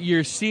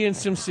you're seeing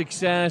some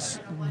success,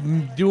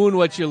 doing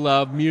what you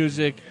love,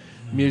 music,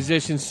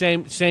 musicians.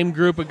 Same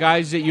group of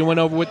guys that you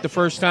went over with the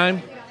first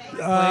time.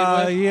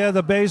 Yeah,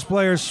 the bass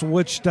player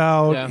switched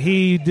out. Yeah.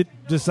 He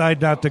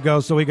decided not to go,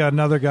 so we got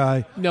another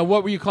guy. Now,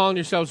 what were you calling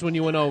yourselves when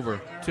you went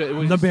over? Was the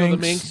it still the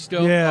Minx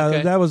still? Yeah,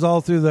 okay. That was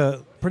all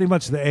through pretty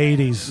much the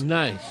 80s.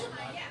 Nice.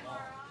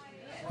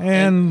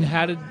 And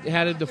how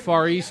did the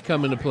Far East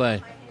come into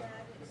play?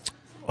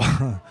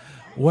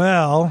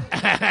 Well,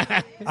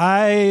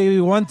 I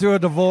went through a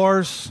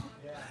divorce,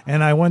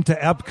 and I went to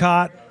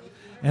Epcot,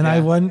 and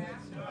I went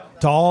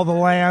to all the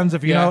lands,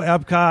 if you know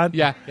Epcot.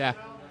 Yeah.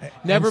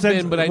 Never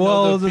been, but I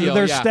know the feel.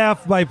 They're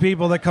staffed by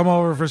people that come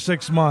over for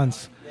 6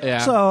 months. Yeah.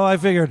 So I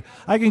figured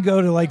I can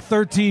go to like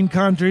 13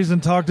 countries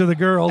and talk to the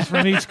girls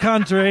from each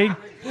country.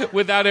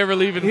 Without ever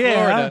leaving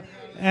Florida.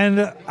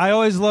 And I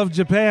always loved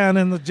Japan,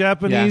 and the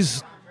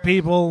Japanese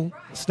people,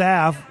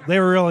 staff, they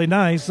were really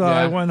nice. So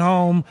I went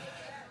home,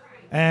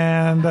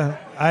 And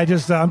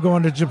I'm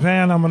going to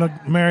Japan. I'm going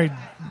to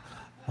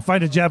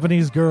find a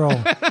Japanese girl.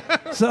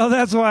 So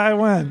that's why I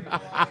went.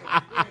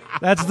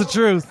 That's the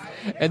truth.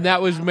 And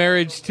that was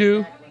marriage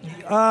too?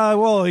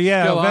 Well,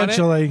 yeah, Still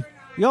eventually.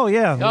 Oh,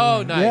 yeah.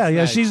 Oh, nice. Yeah,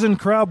 nice. she's in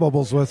Crowd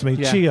Bubbles with me,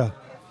 Yeah. Chia.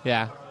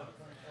 Yeah.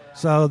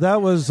 So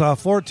that was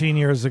 14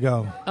 years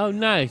ago. Oh,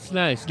 nice,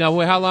 nice. Now,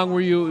 how long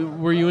were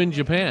you in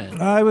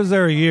Japan? I was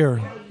there a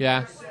year.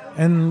 Yeah.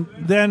 And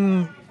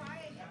then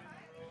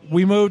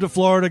we moved to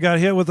Florida, got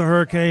hit with a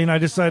hurricane. I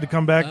decided to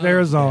come back to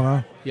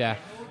Arizona. Yeah.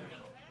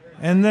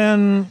 And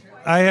then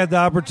I had the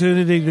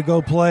opportunity to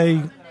go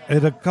play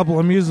at a couple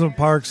of amusement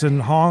parks in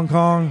Hong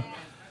Kong.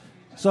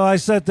 So I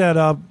set that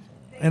up,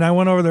 and I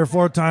went over there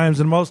 4 times,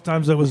 and most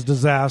times it was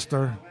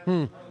disaster.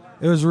 It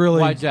was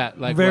really Why's that?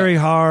 Like very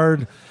what?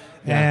 hard.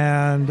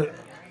 Yeah. And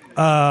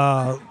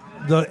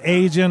the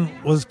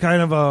agent was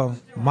kind of a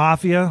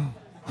mafia.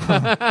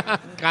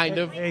 Kind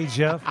of. Hey,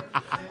 Jeff.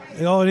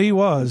 Oh, he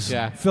was.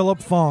 Yeah.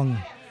 Philip Fung.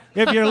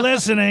 If you're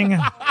listening.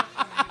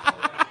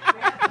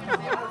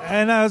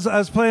 And I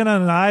was playing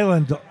on an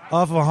island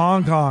off of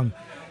Hong Kong,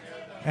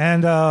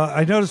 and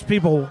I noticed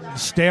people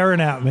staring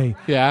at me.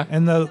 Yeah.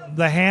 And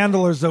the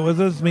handlers that were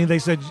with me, they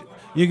said,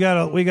 we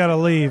gotta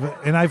leave.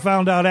 And I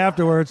found out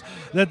afterwards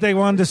that they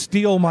wanted to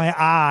steal my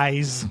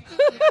eyes.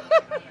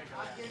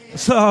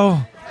 So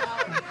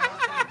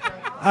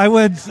I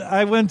went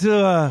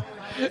to a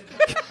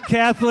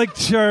Catholic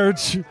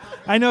church.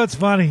 I know it's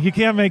funny. You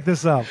can't make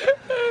this up.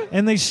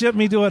 And they shipped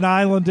me to an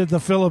island in the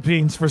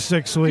Philippines for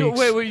 6 weeks.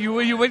 Wait,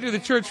 you went to the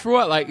church for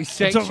what? Like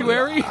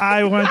sanctuary?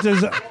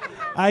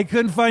 I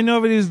couldn't find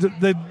nobody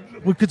that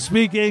could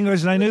speak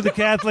English, and I knew the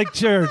Catholic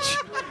Church.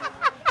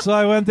 So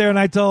I went there and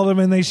I told them,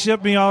 and they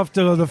shipped me off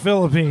to the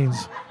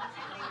Philippines.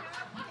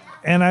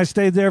 And I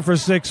stayed there for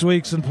 6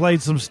 weeks and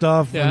played some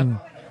stuff. Yeah.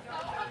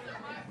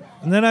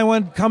 And then I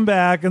come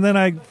back, and then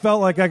I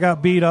felt like I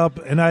got beat up,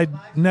 and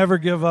I'd never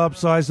give up.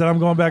 So I said, I'm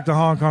going back to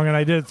Hong Kong, and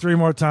I did it 3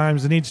 more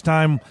times, and each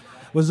time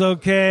was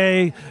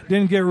okay,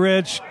 didn't get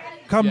rich,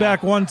 come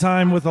back one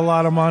time with a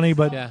lot of money,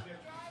 but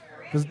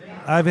cause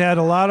I've had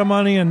a lot of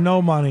money and no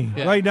money.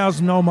 Yeah. Right now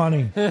it's no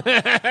money.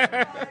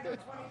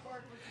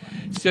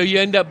 So you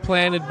end up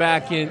planted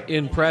back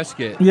in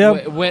Prescott.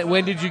 Yep.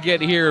 When did you get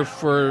here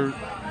for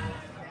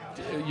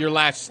your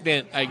last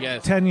stint, I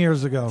guess? 10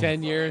 years ago.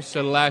 10 years,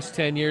 so the last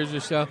 10 years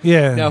or so?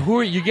 Yeah. Now, who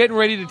are you getting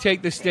ready to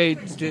take the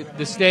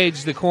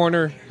stage, the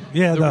corner,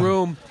 Yeah, the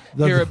room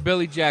the- here at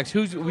Billy Jack's?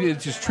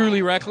 It's just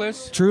Truly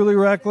Reckless? Truly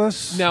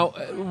Reckless. Now,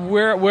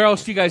 where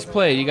else do you guys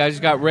play? You guys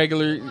got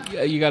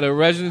you got a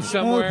residence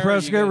somewhere?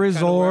 Prescott You guys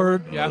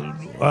Resort.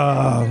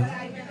 Yeah.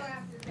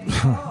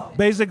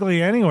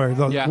 Basically anywhere.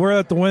 Yeah. We're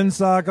at the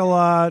Windsock a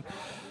lot.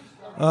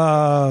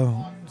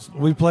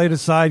 We played at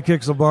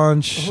Sidekicks a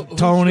bunch. Who's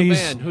Tony's.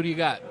 the band? Who do you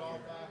got?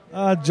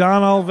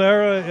 John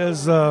Olvera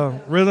is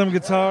rhythm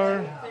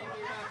guitar.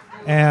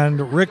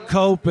 And Rick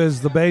Cope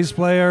is the bass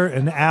player.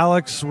 And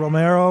Alex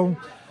Romero,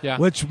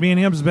 which me and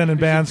him's been in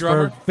bands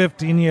for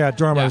 15 years.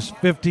 Drummers. Yeah.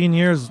 15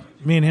 years,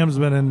 me and him's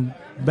been in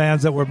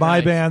bands that were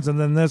my bands, and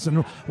then this.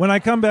 And when I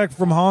come back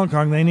from Hong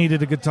Kong, they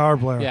needed a guitar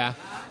player. Yeah.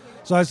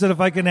 So I said if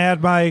I can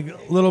add my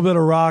little bit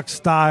of rock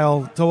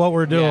style to what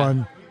we're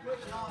doing,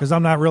 because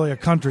I'm not really a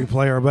country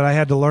player, but I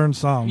had to learn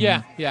some.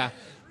 Yeah.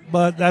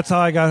 But that's how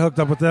I got hooked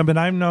up with them, and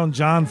I've known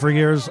John for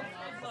years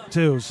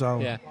too. So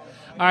Yeah.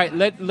 All right,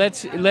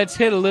 let's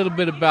hit a little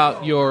bit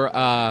about your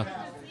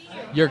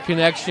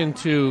connection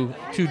to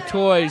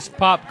toys,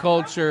 pop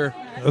culture.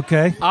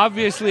 Okay.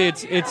 Obviously,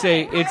 it's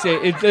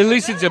at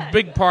least it's a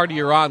big part of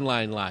your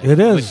online life. It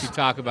is. What you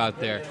talk about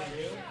there.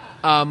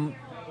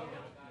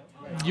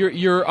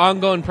 Your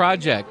ongoing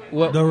project.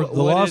 What The what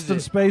Lost is in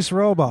it? Space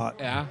robot.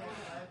 Yeah.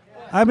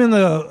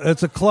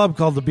 It's a club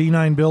called the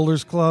B9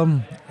 Builders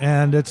Club,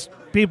 and it's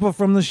people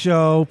from the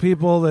show,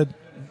 people that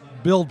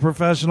build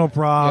professional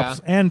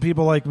props, and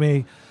people like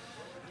me.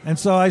 And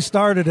so I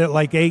started it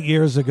like 8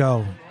 years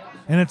ago,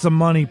 and it's a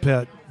money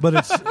pit, but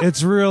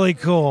it's really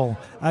cool.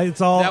 It's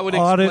all That would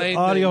audio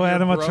explain you're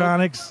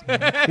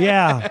animatronics.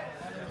 Yeah,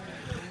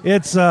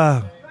 it's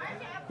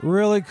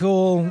really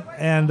cool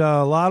and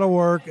a lot of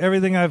work.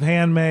 Everything I've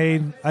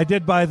handmade. I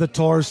did buy the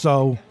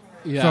torso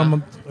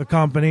from a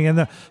company, and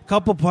a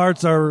couple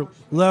parts are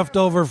left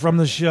over from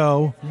the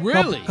show.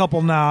 Really?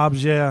 Couple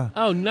knobs, yeah.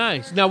 Oh,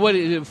 nice. Now, what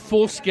is it?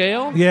 Full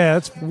scale? Yeah,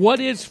 it's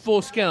What is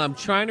full scale? I'm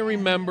trying to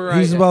remember.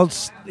 he's about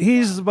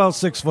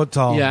 6 foot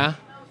tall. Yeah.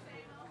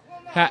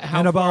 How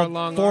and far about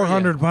along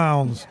 400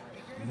 pounds.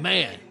 Are you?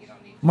 Man.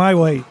 My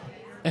weight.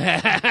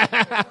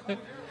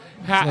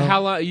 How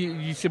long?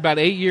 You said about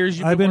 8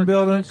 years. I've been working on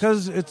building this?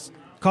 because it's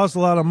cost a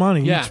lot of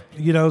money. Yeah.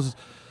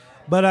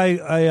 But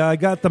I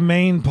got the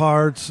main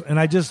parts, and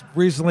I just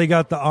recently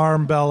got the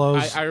arm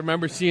bellows. I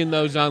remember seeing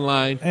those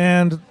online.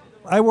 And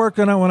I work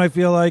on it when I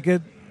feel like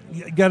it.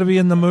 You got to be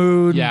in the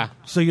mood,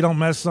 so you don't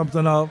mess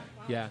something up.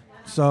 Yeah.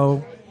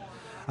 So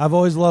I've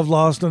always loved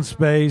Lost in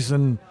Space,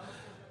 and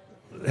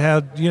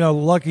had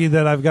lucky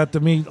that I've got to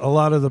meet a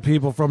lot of the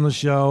people from the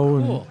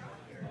show. Cool.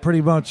 And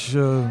pretty much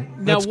Now,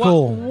 that's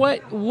cool.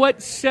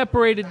 What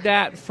separated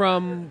that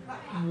from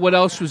what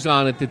else was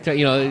on at the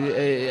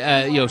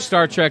time?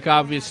 Star Trek,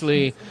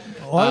 obviously.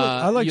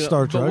 I like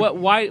Star Trek. But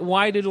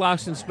why did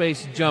Lost in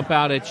Space jump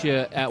out at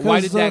you? Why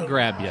did that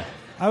grab you?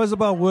 I was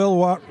about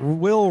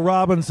Will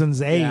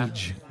Robinson's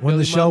age when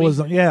Billy the show Mumy? was.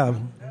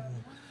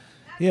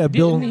 Yeah,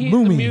 Bill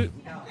Mumy.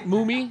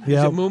 Mumy?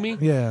 Yeah,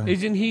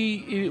 Is it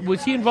Mumy? yeah.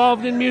 Was he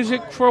involved in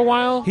music for a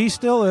while? He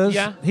still is.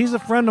 Yeah. He's a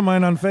friend of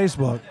mine on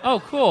Facebook.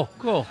 Oh,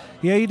 cool.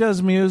 Yeah, he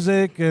does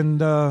music,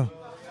 and I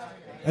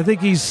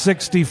think he's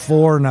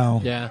 64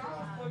 now. Yeah.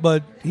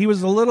 But he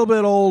was a little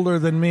bit older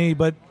than me,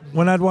 but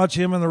when I'd watch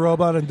him and the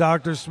robot and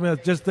Dr.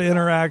 Smith, just the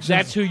interactions.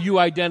 That's who you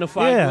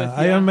identified with?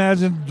 I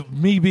imagined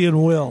me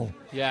being Will.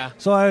 Yeah.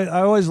 So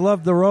I always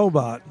loved the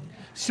robot.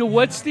 So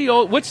what's the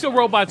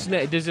robot's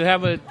name? Does it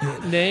have a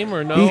name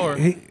or no?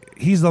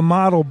 He's the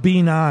model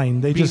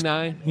B9. They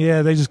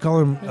B9? They just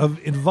call him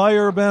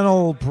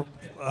environmental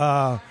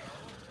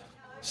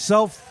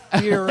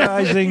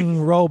self-theorizing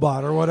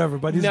robot or whatever,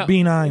 but he's now,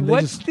 B9.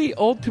 What's the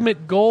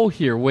ultimate goal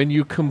here when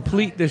you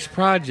complete this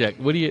project?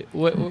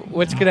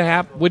 What's going to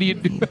happen? What do you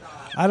do?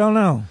 I don't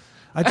know.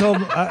 I told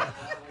him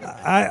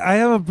I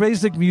have a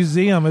basic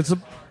museum. It's a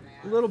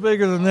little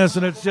bigger than this,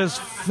 and it's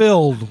just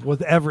filled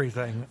with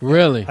everything.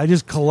 Really? I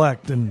just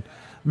collect and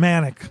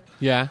manic.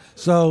 Yeah.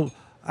 So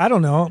I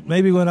don't know.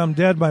 Maybe when I'm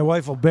dead, my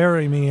wife will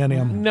bury me in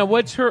him. Now,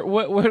 what's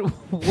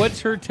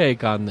her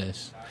take on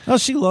this? Oh,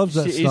 she loves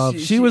that stuff.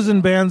 She was in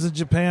bands in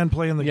Japan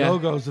playing the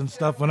Go-Go's and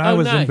stuff when I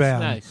was in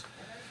band. Nice.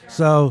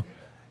 So,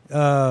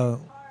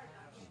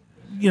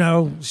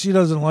 she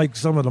doesn't like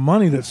some of the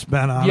money that's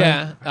spent on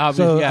it.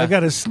 Obviously. So I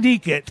got to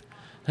sneak it.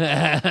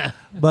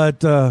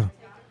 But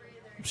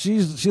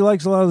she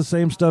likes a lot of the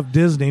same stuff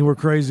Disney. We're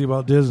crazy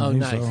about Disney. Oh,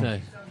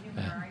 nice.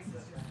 Yeah.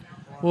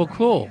 Well,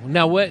 cool.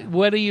 Now,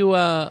 what do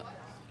you?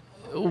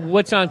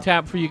 What's on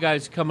tap for you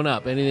guys coming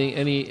up?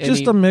 Anything?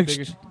 Just a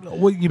mix.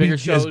 What you mean?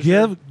 Shows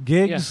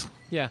gigs?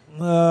 Yeah.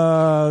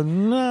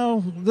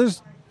 No.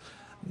 There's.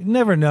 You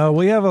never know.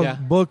 We have a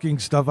booking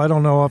stuff. I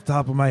don't know off the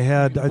top of my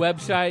head.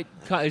 Website?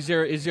 Is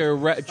there a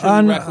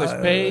Truly Reckless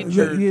page?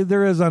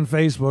 There is on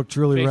Facebook.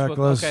 Truly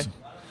Reckless. Okay.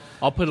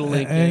 I'll put a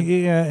link in.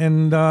 Yeah,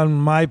 and on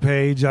my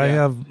page, I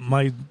have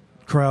my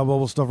crowd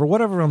bubble stuff or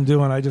whatever I'm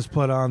doing. I just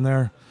put on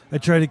there. I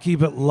try to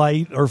keep it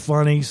light or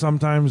funny.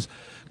 Sometimes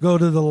go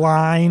to the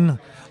line,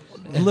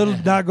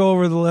 not go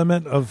over the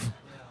limit of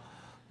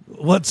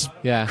what's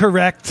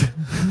correct.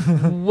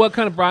 What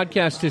kind of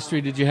broadcast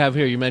history did you have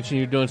here? You mentioned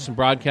you're doing some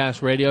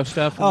broadcast radio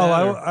stuff.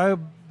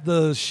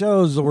 The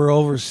shows that were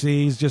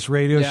overseas, just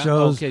radio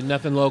shows. Okay,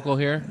 nothing local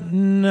here?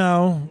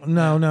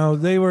 No.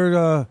 They were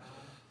a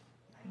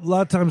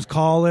lot of times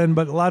call in,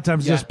 but a lot of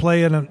times just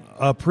play in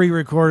a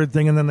pre-recorded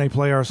thing, and then they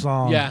play our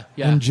song.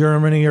 In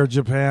Germany or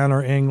Japan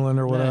or England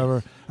or whatever.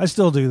 Nice. I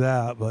still do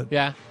that, but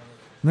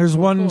there's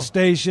one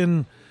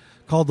station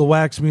called the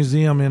Wax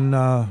Museum in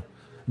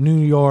New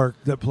York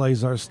that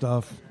plays our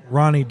stuff.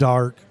 Ronnie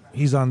Dark,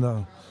 he's on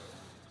the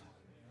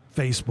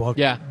Facebook.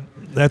 Yeah,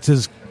 that's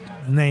his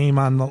name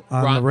on the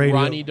radio.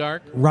 Ronnie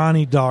Dark.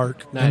 Ronnie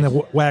Dark in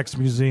the Wax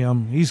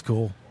Museum. He's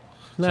cool.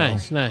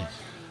 Nice.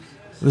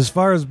 As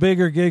far as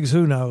bigger gigs,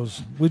 who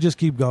knows? We just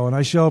keep going.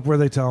 I show up where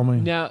they tell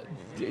me. Now,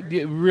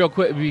 real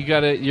quick,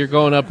 you're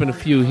going up in a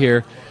few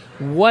here.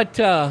 What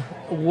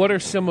are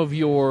some of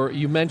your?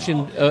 You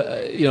mentioned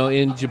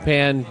in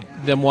Japan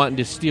them wanting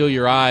to steal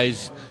your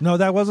eyes. No,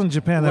 that wasn't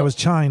Japan. That was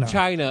China.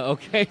 China,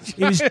 okay. It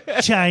was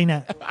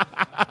China.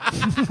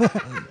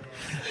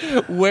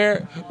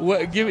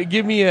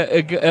 Give me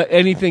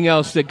anything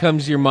else that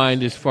comes to your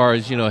mind as far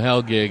as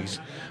hell gigs.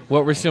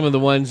 What were some of the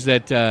ones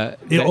that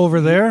over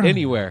there?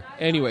 Anywhere.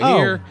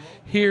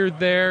 Here,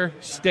 there,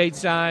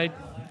 stateside,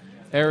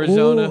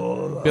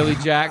 Arizona, Billy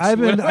Jack's.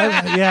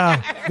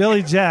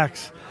 Billy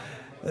Jack's.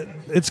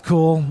 It's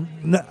cool.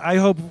 I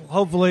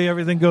hopefully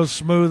everything goes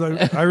smooth.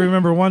 I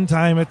remember one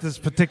time at this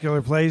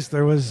particular place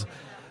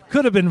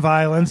could have been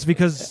violence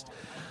because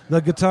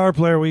the guitar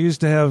player we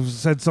used to have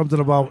said something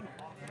about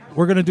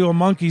we're going to do a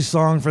monkey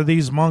song for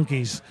these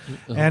monkeys,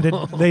 and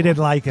they didn't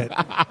like it.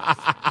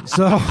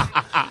 So.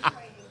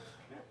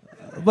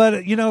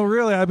 But,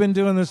 really, I've been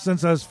doing this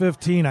since I was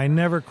 15. I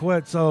never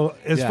quit. So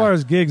as far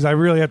as gigs, I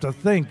really have to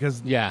think.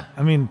 Cause,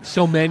 I mean,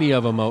 so many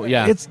of them.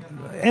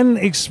 And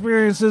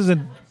experiences,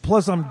 and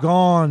plus I'm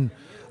gone.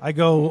 I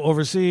go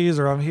overseas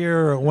or I'm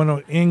here or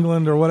went to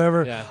England or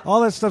whatever. Yeah. All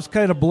that stuff's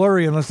kind of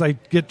blurry unless I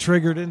get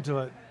triggered into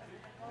it.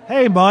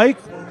 Hey, Mike.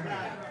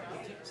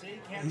 See, you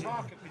can't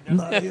talk.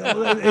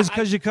 It's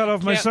because you cut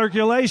off my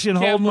circulation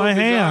holding my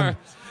hand.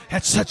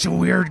 That's such a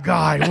weird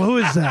guy. Who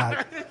is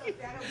that?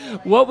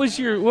 What was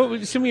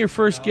some of your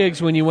first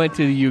gigs when you went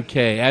to the UK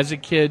as a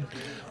kid,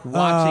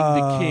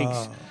 watching the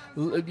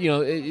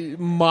Kinks,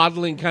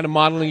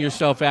 modeling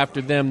yourself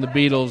after them, the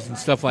Beatles and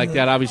stuff like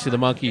that. Obviously, the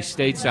Monkees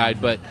stateside,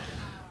 but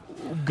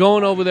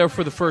going over there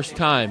for the first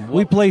time.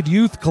 We played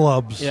youth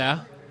clubs.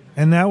 Yeah,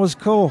 and that was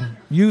cool.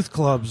 Youth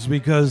clubs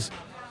because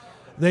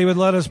they would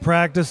let us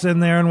practice in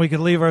there, and we could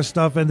leave our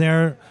stuff in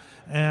there,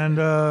 and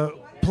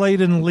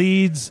played in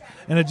Leeds,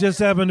 and it just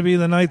happened to be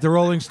the night the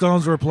Rolling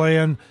Stones were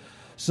playing.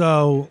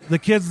 So the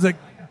kids that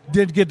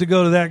did get to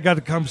go to that got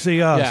to come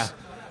see us. Yeah.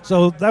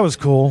 So that was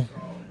cool.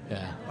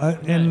 Yeah.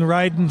 And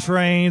riding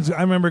trains.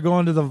 I remember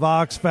going to the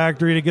Vox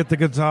factory to get the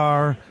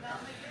guitar.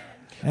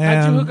 And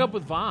how'd you hook up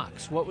with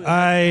Vox? What was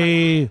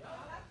I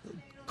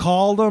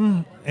called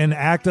them and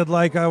acted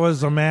like I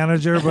was a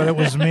manager, but it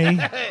was me.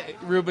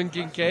 Reuben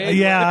Kincaid?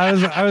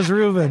 Yeah, I was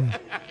Reuben.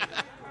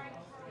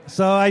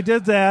 So I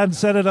did that and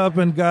set it up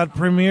and got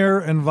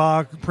Premier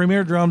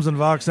drums and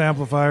Vox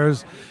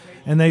amplifiers,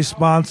 and they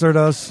sponsored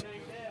us,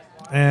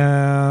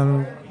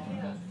 and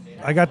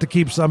I got to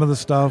keep some of the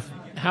stuff.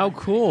 How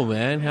cool,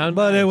 man!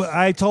 But nice.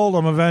 I told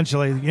them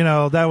eventually,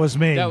 that was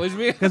me. That was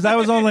me? Because I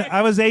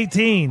was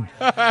 18,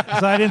 so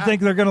I didn't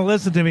think they're going to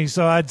listen to me.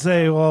 So I'd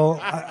say, well,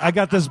 I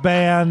got this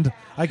band.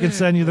 I can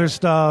send you their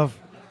stuff.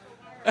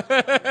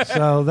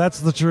 So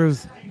that's the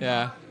truth.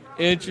 Yeah.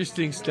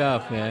 Interesting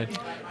stuff, man.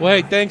 Well,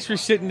 hey, thanks for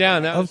sitting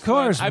down. That was of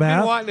course, fun. Matt. I've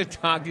been wanting to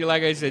talk to you,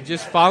 like I said,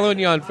 just following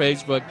you on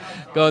Facebook,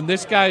 going,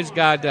 this guy's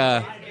got...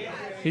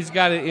 he's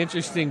got an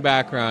interesting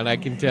background, I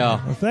can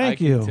tell. Well,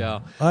 thank you.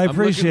 I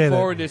appreciate it. I'm looking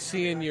forward to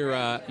seeing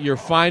your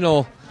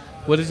final,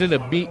 what is it, a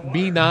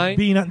B9?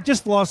 B9,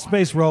 just Lost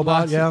Space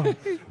Robot, yeah.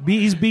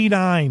 He's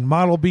B9,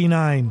 model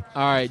B9.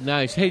 All right,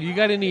 nice. Hey, do you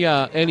got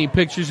any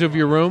pictures of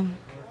your room?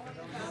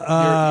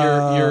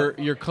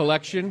 Your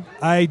collection?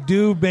 I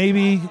do,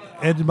 maybe,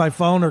 in my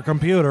phone or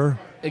computer.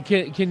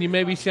 Can you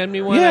maybe send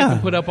me one? Yeah. I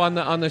can put up on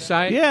the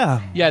site. Yeah,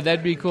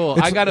 that'd be cool.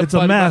 It's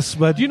a mess,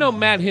 but do you know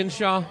Matt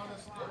Hinshaw?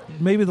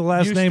 Maybe the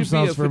last name sounds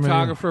familiar. Used to be a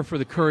photographer for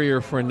the Courier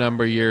for a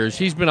number of years.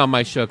 He's been on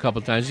my show a couple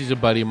of times. He's a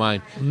buddy of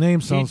mine. Name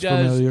sounds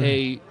familiar.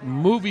 He does a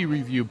movie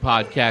review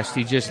podcast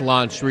he just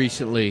launched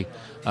recently,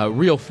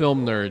 Real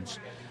Film Nerds.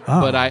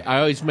 Oh. But I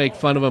always make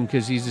fun of him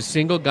because he's a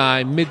single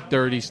guy,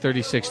 mid-30s,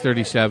 36,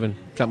 37,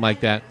 something like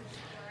that,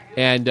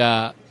 and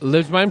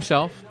lives by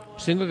himself.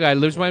 Single guy,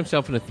 lives by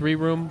himself in a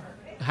 3-room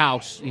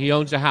house. He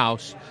owns a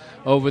house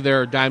over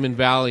there, Diamond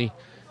Valley,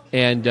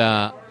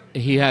 and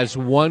he has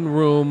one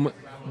room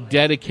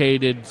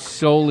dedicated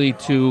solely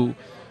to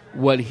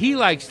what he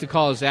likes to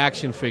call his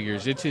action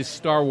figures. It's his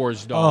Star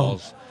Wars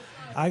dolls.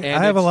 Oh, I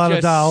have a lot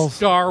of dolls.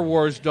 Star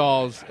Wars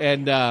dolls,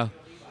 and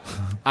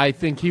I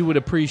think he would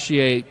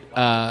appreciate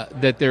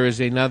that there is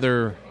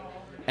another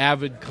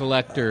avid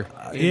collector.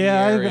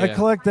 I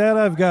collect that.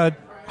 I've got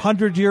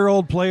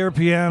 100-year-old player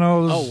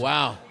pianos. Oh,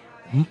 wow.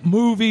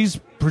 Movies,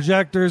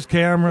 projectors,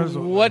 cameras.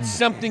 What's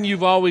something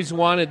you've always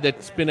wanted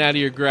that's been out of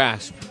your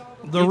grasp?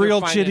 The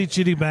real Chitty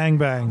Chitty Bang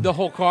Bang. The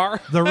whole car?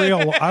 The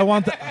real. I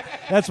want that.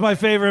 That's my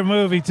favorite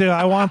movie, too.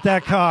 I want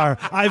that car.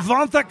 I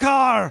want the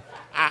car.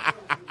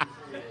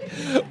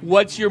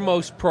 What's your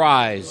most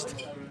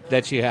prized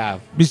that you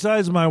have?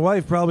 Besides my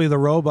wife, probably the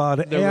robot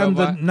the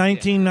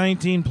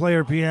 1919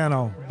 player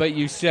piano. But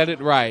you said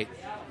it right.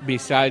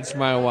 Besides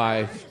my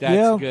wife.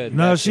 That's good.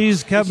 No,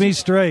 she's kept me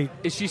straight.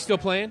 Is she still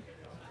playing?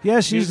 Yeah,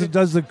 she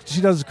does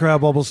the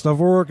Crab Bubble stuff.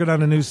 We're working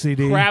on a new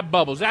CD. Crab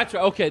Bubbles. That's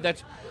right. Okay,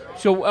 that's...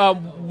 So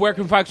where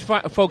can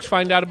folks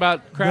find out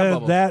about Crab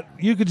Bubbles? That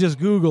you could just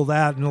Google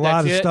that, and a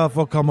lot of stuff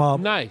will come up.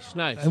 Nice.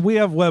 And we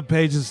have web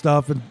pages and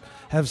stuff, and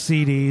have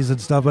CDs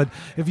and stuff. But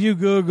if you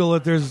Google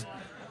it, there's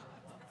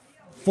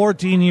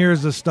 14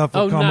 years of stuff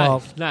will come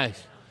up.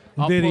 Nice.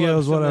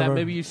 Videos, whatever.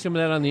 Maybe use some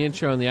of that on the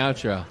intro and the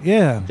outro.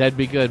 Yeah. That'd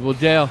be good. Well,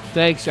 Dale,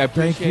 thanks. I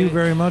appreciate it. Thank you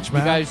very much,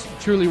 Matt. You guys,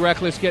 Truly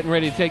Reckless, getting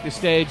ready to take the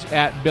stage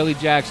at Billy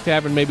Jack's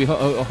Tavern. Maybe,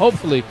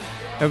 hopefully,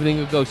 everything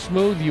will go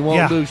smooth. You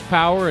won't lose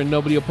power, and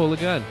nobody will pull a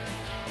gun.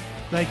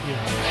 Thank you. To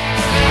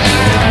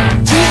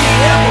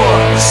the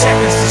airport with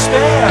seconds to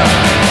spare.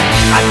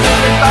 I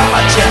couldn't find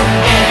my jet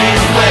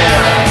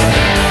anywhere.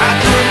 I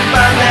couldn't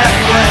find that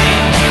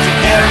plane to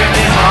carry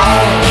me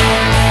home.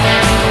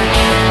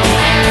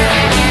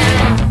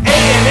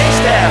 A&A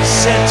staff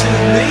said to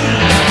me,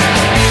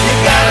 you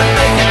gotta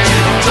make it to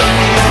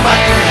Tokyo by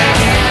 3.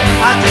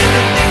 I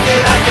didn't think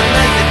that I could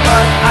make it,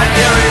 but I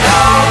carried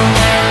on.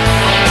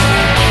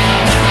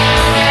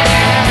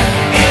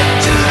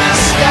 Into the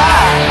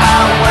sky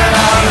I went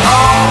on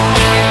home.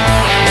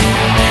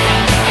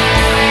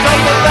 From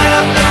the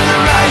land of the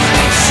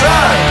rising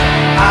sun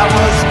I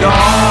was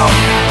gone.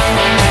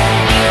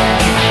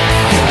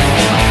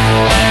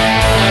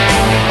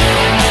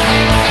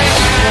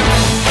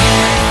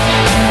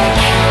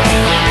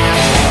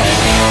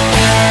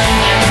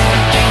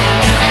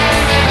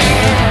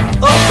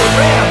 Off the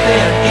ramp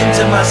and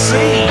into my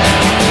seat.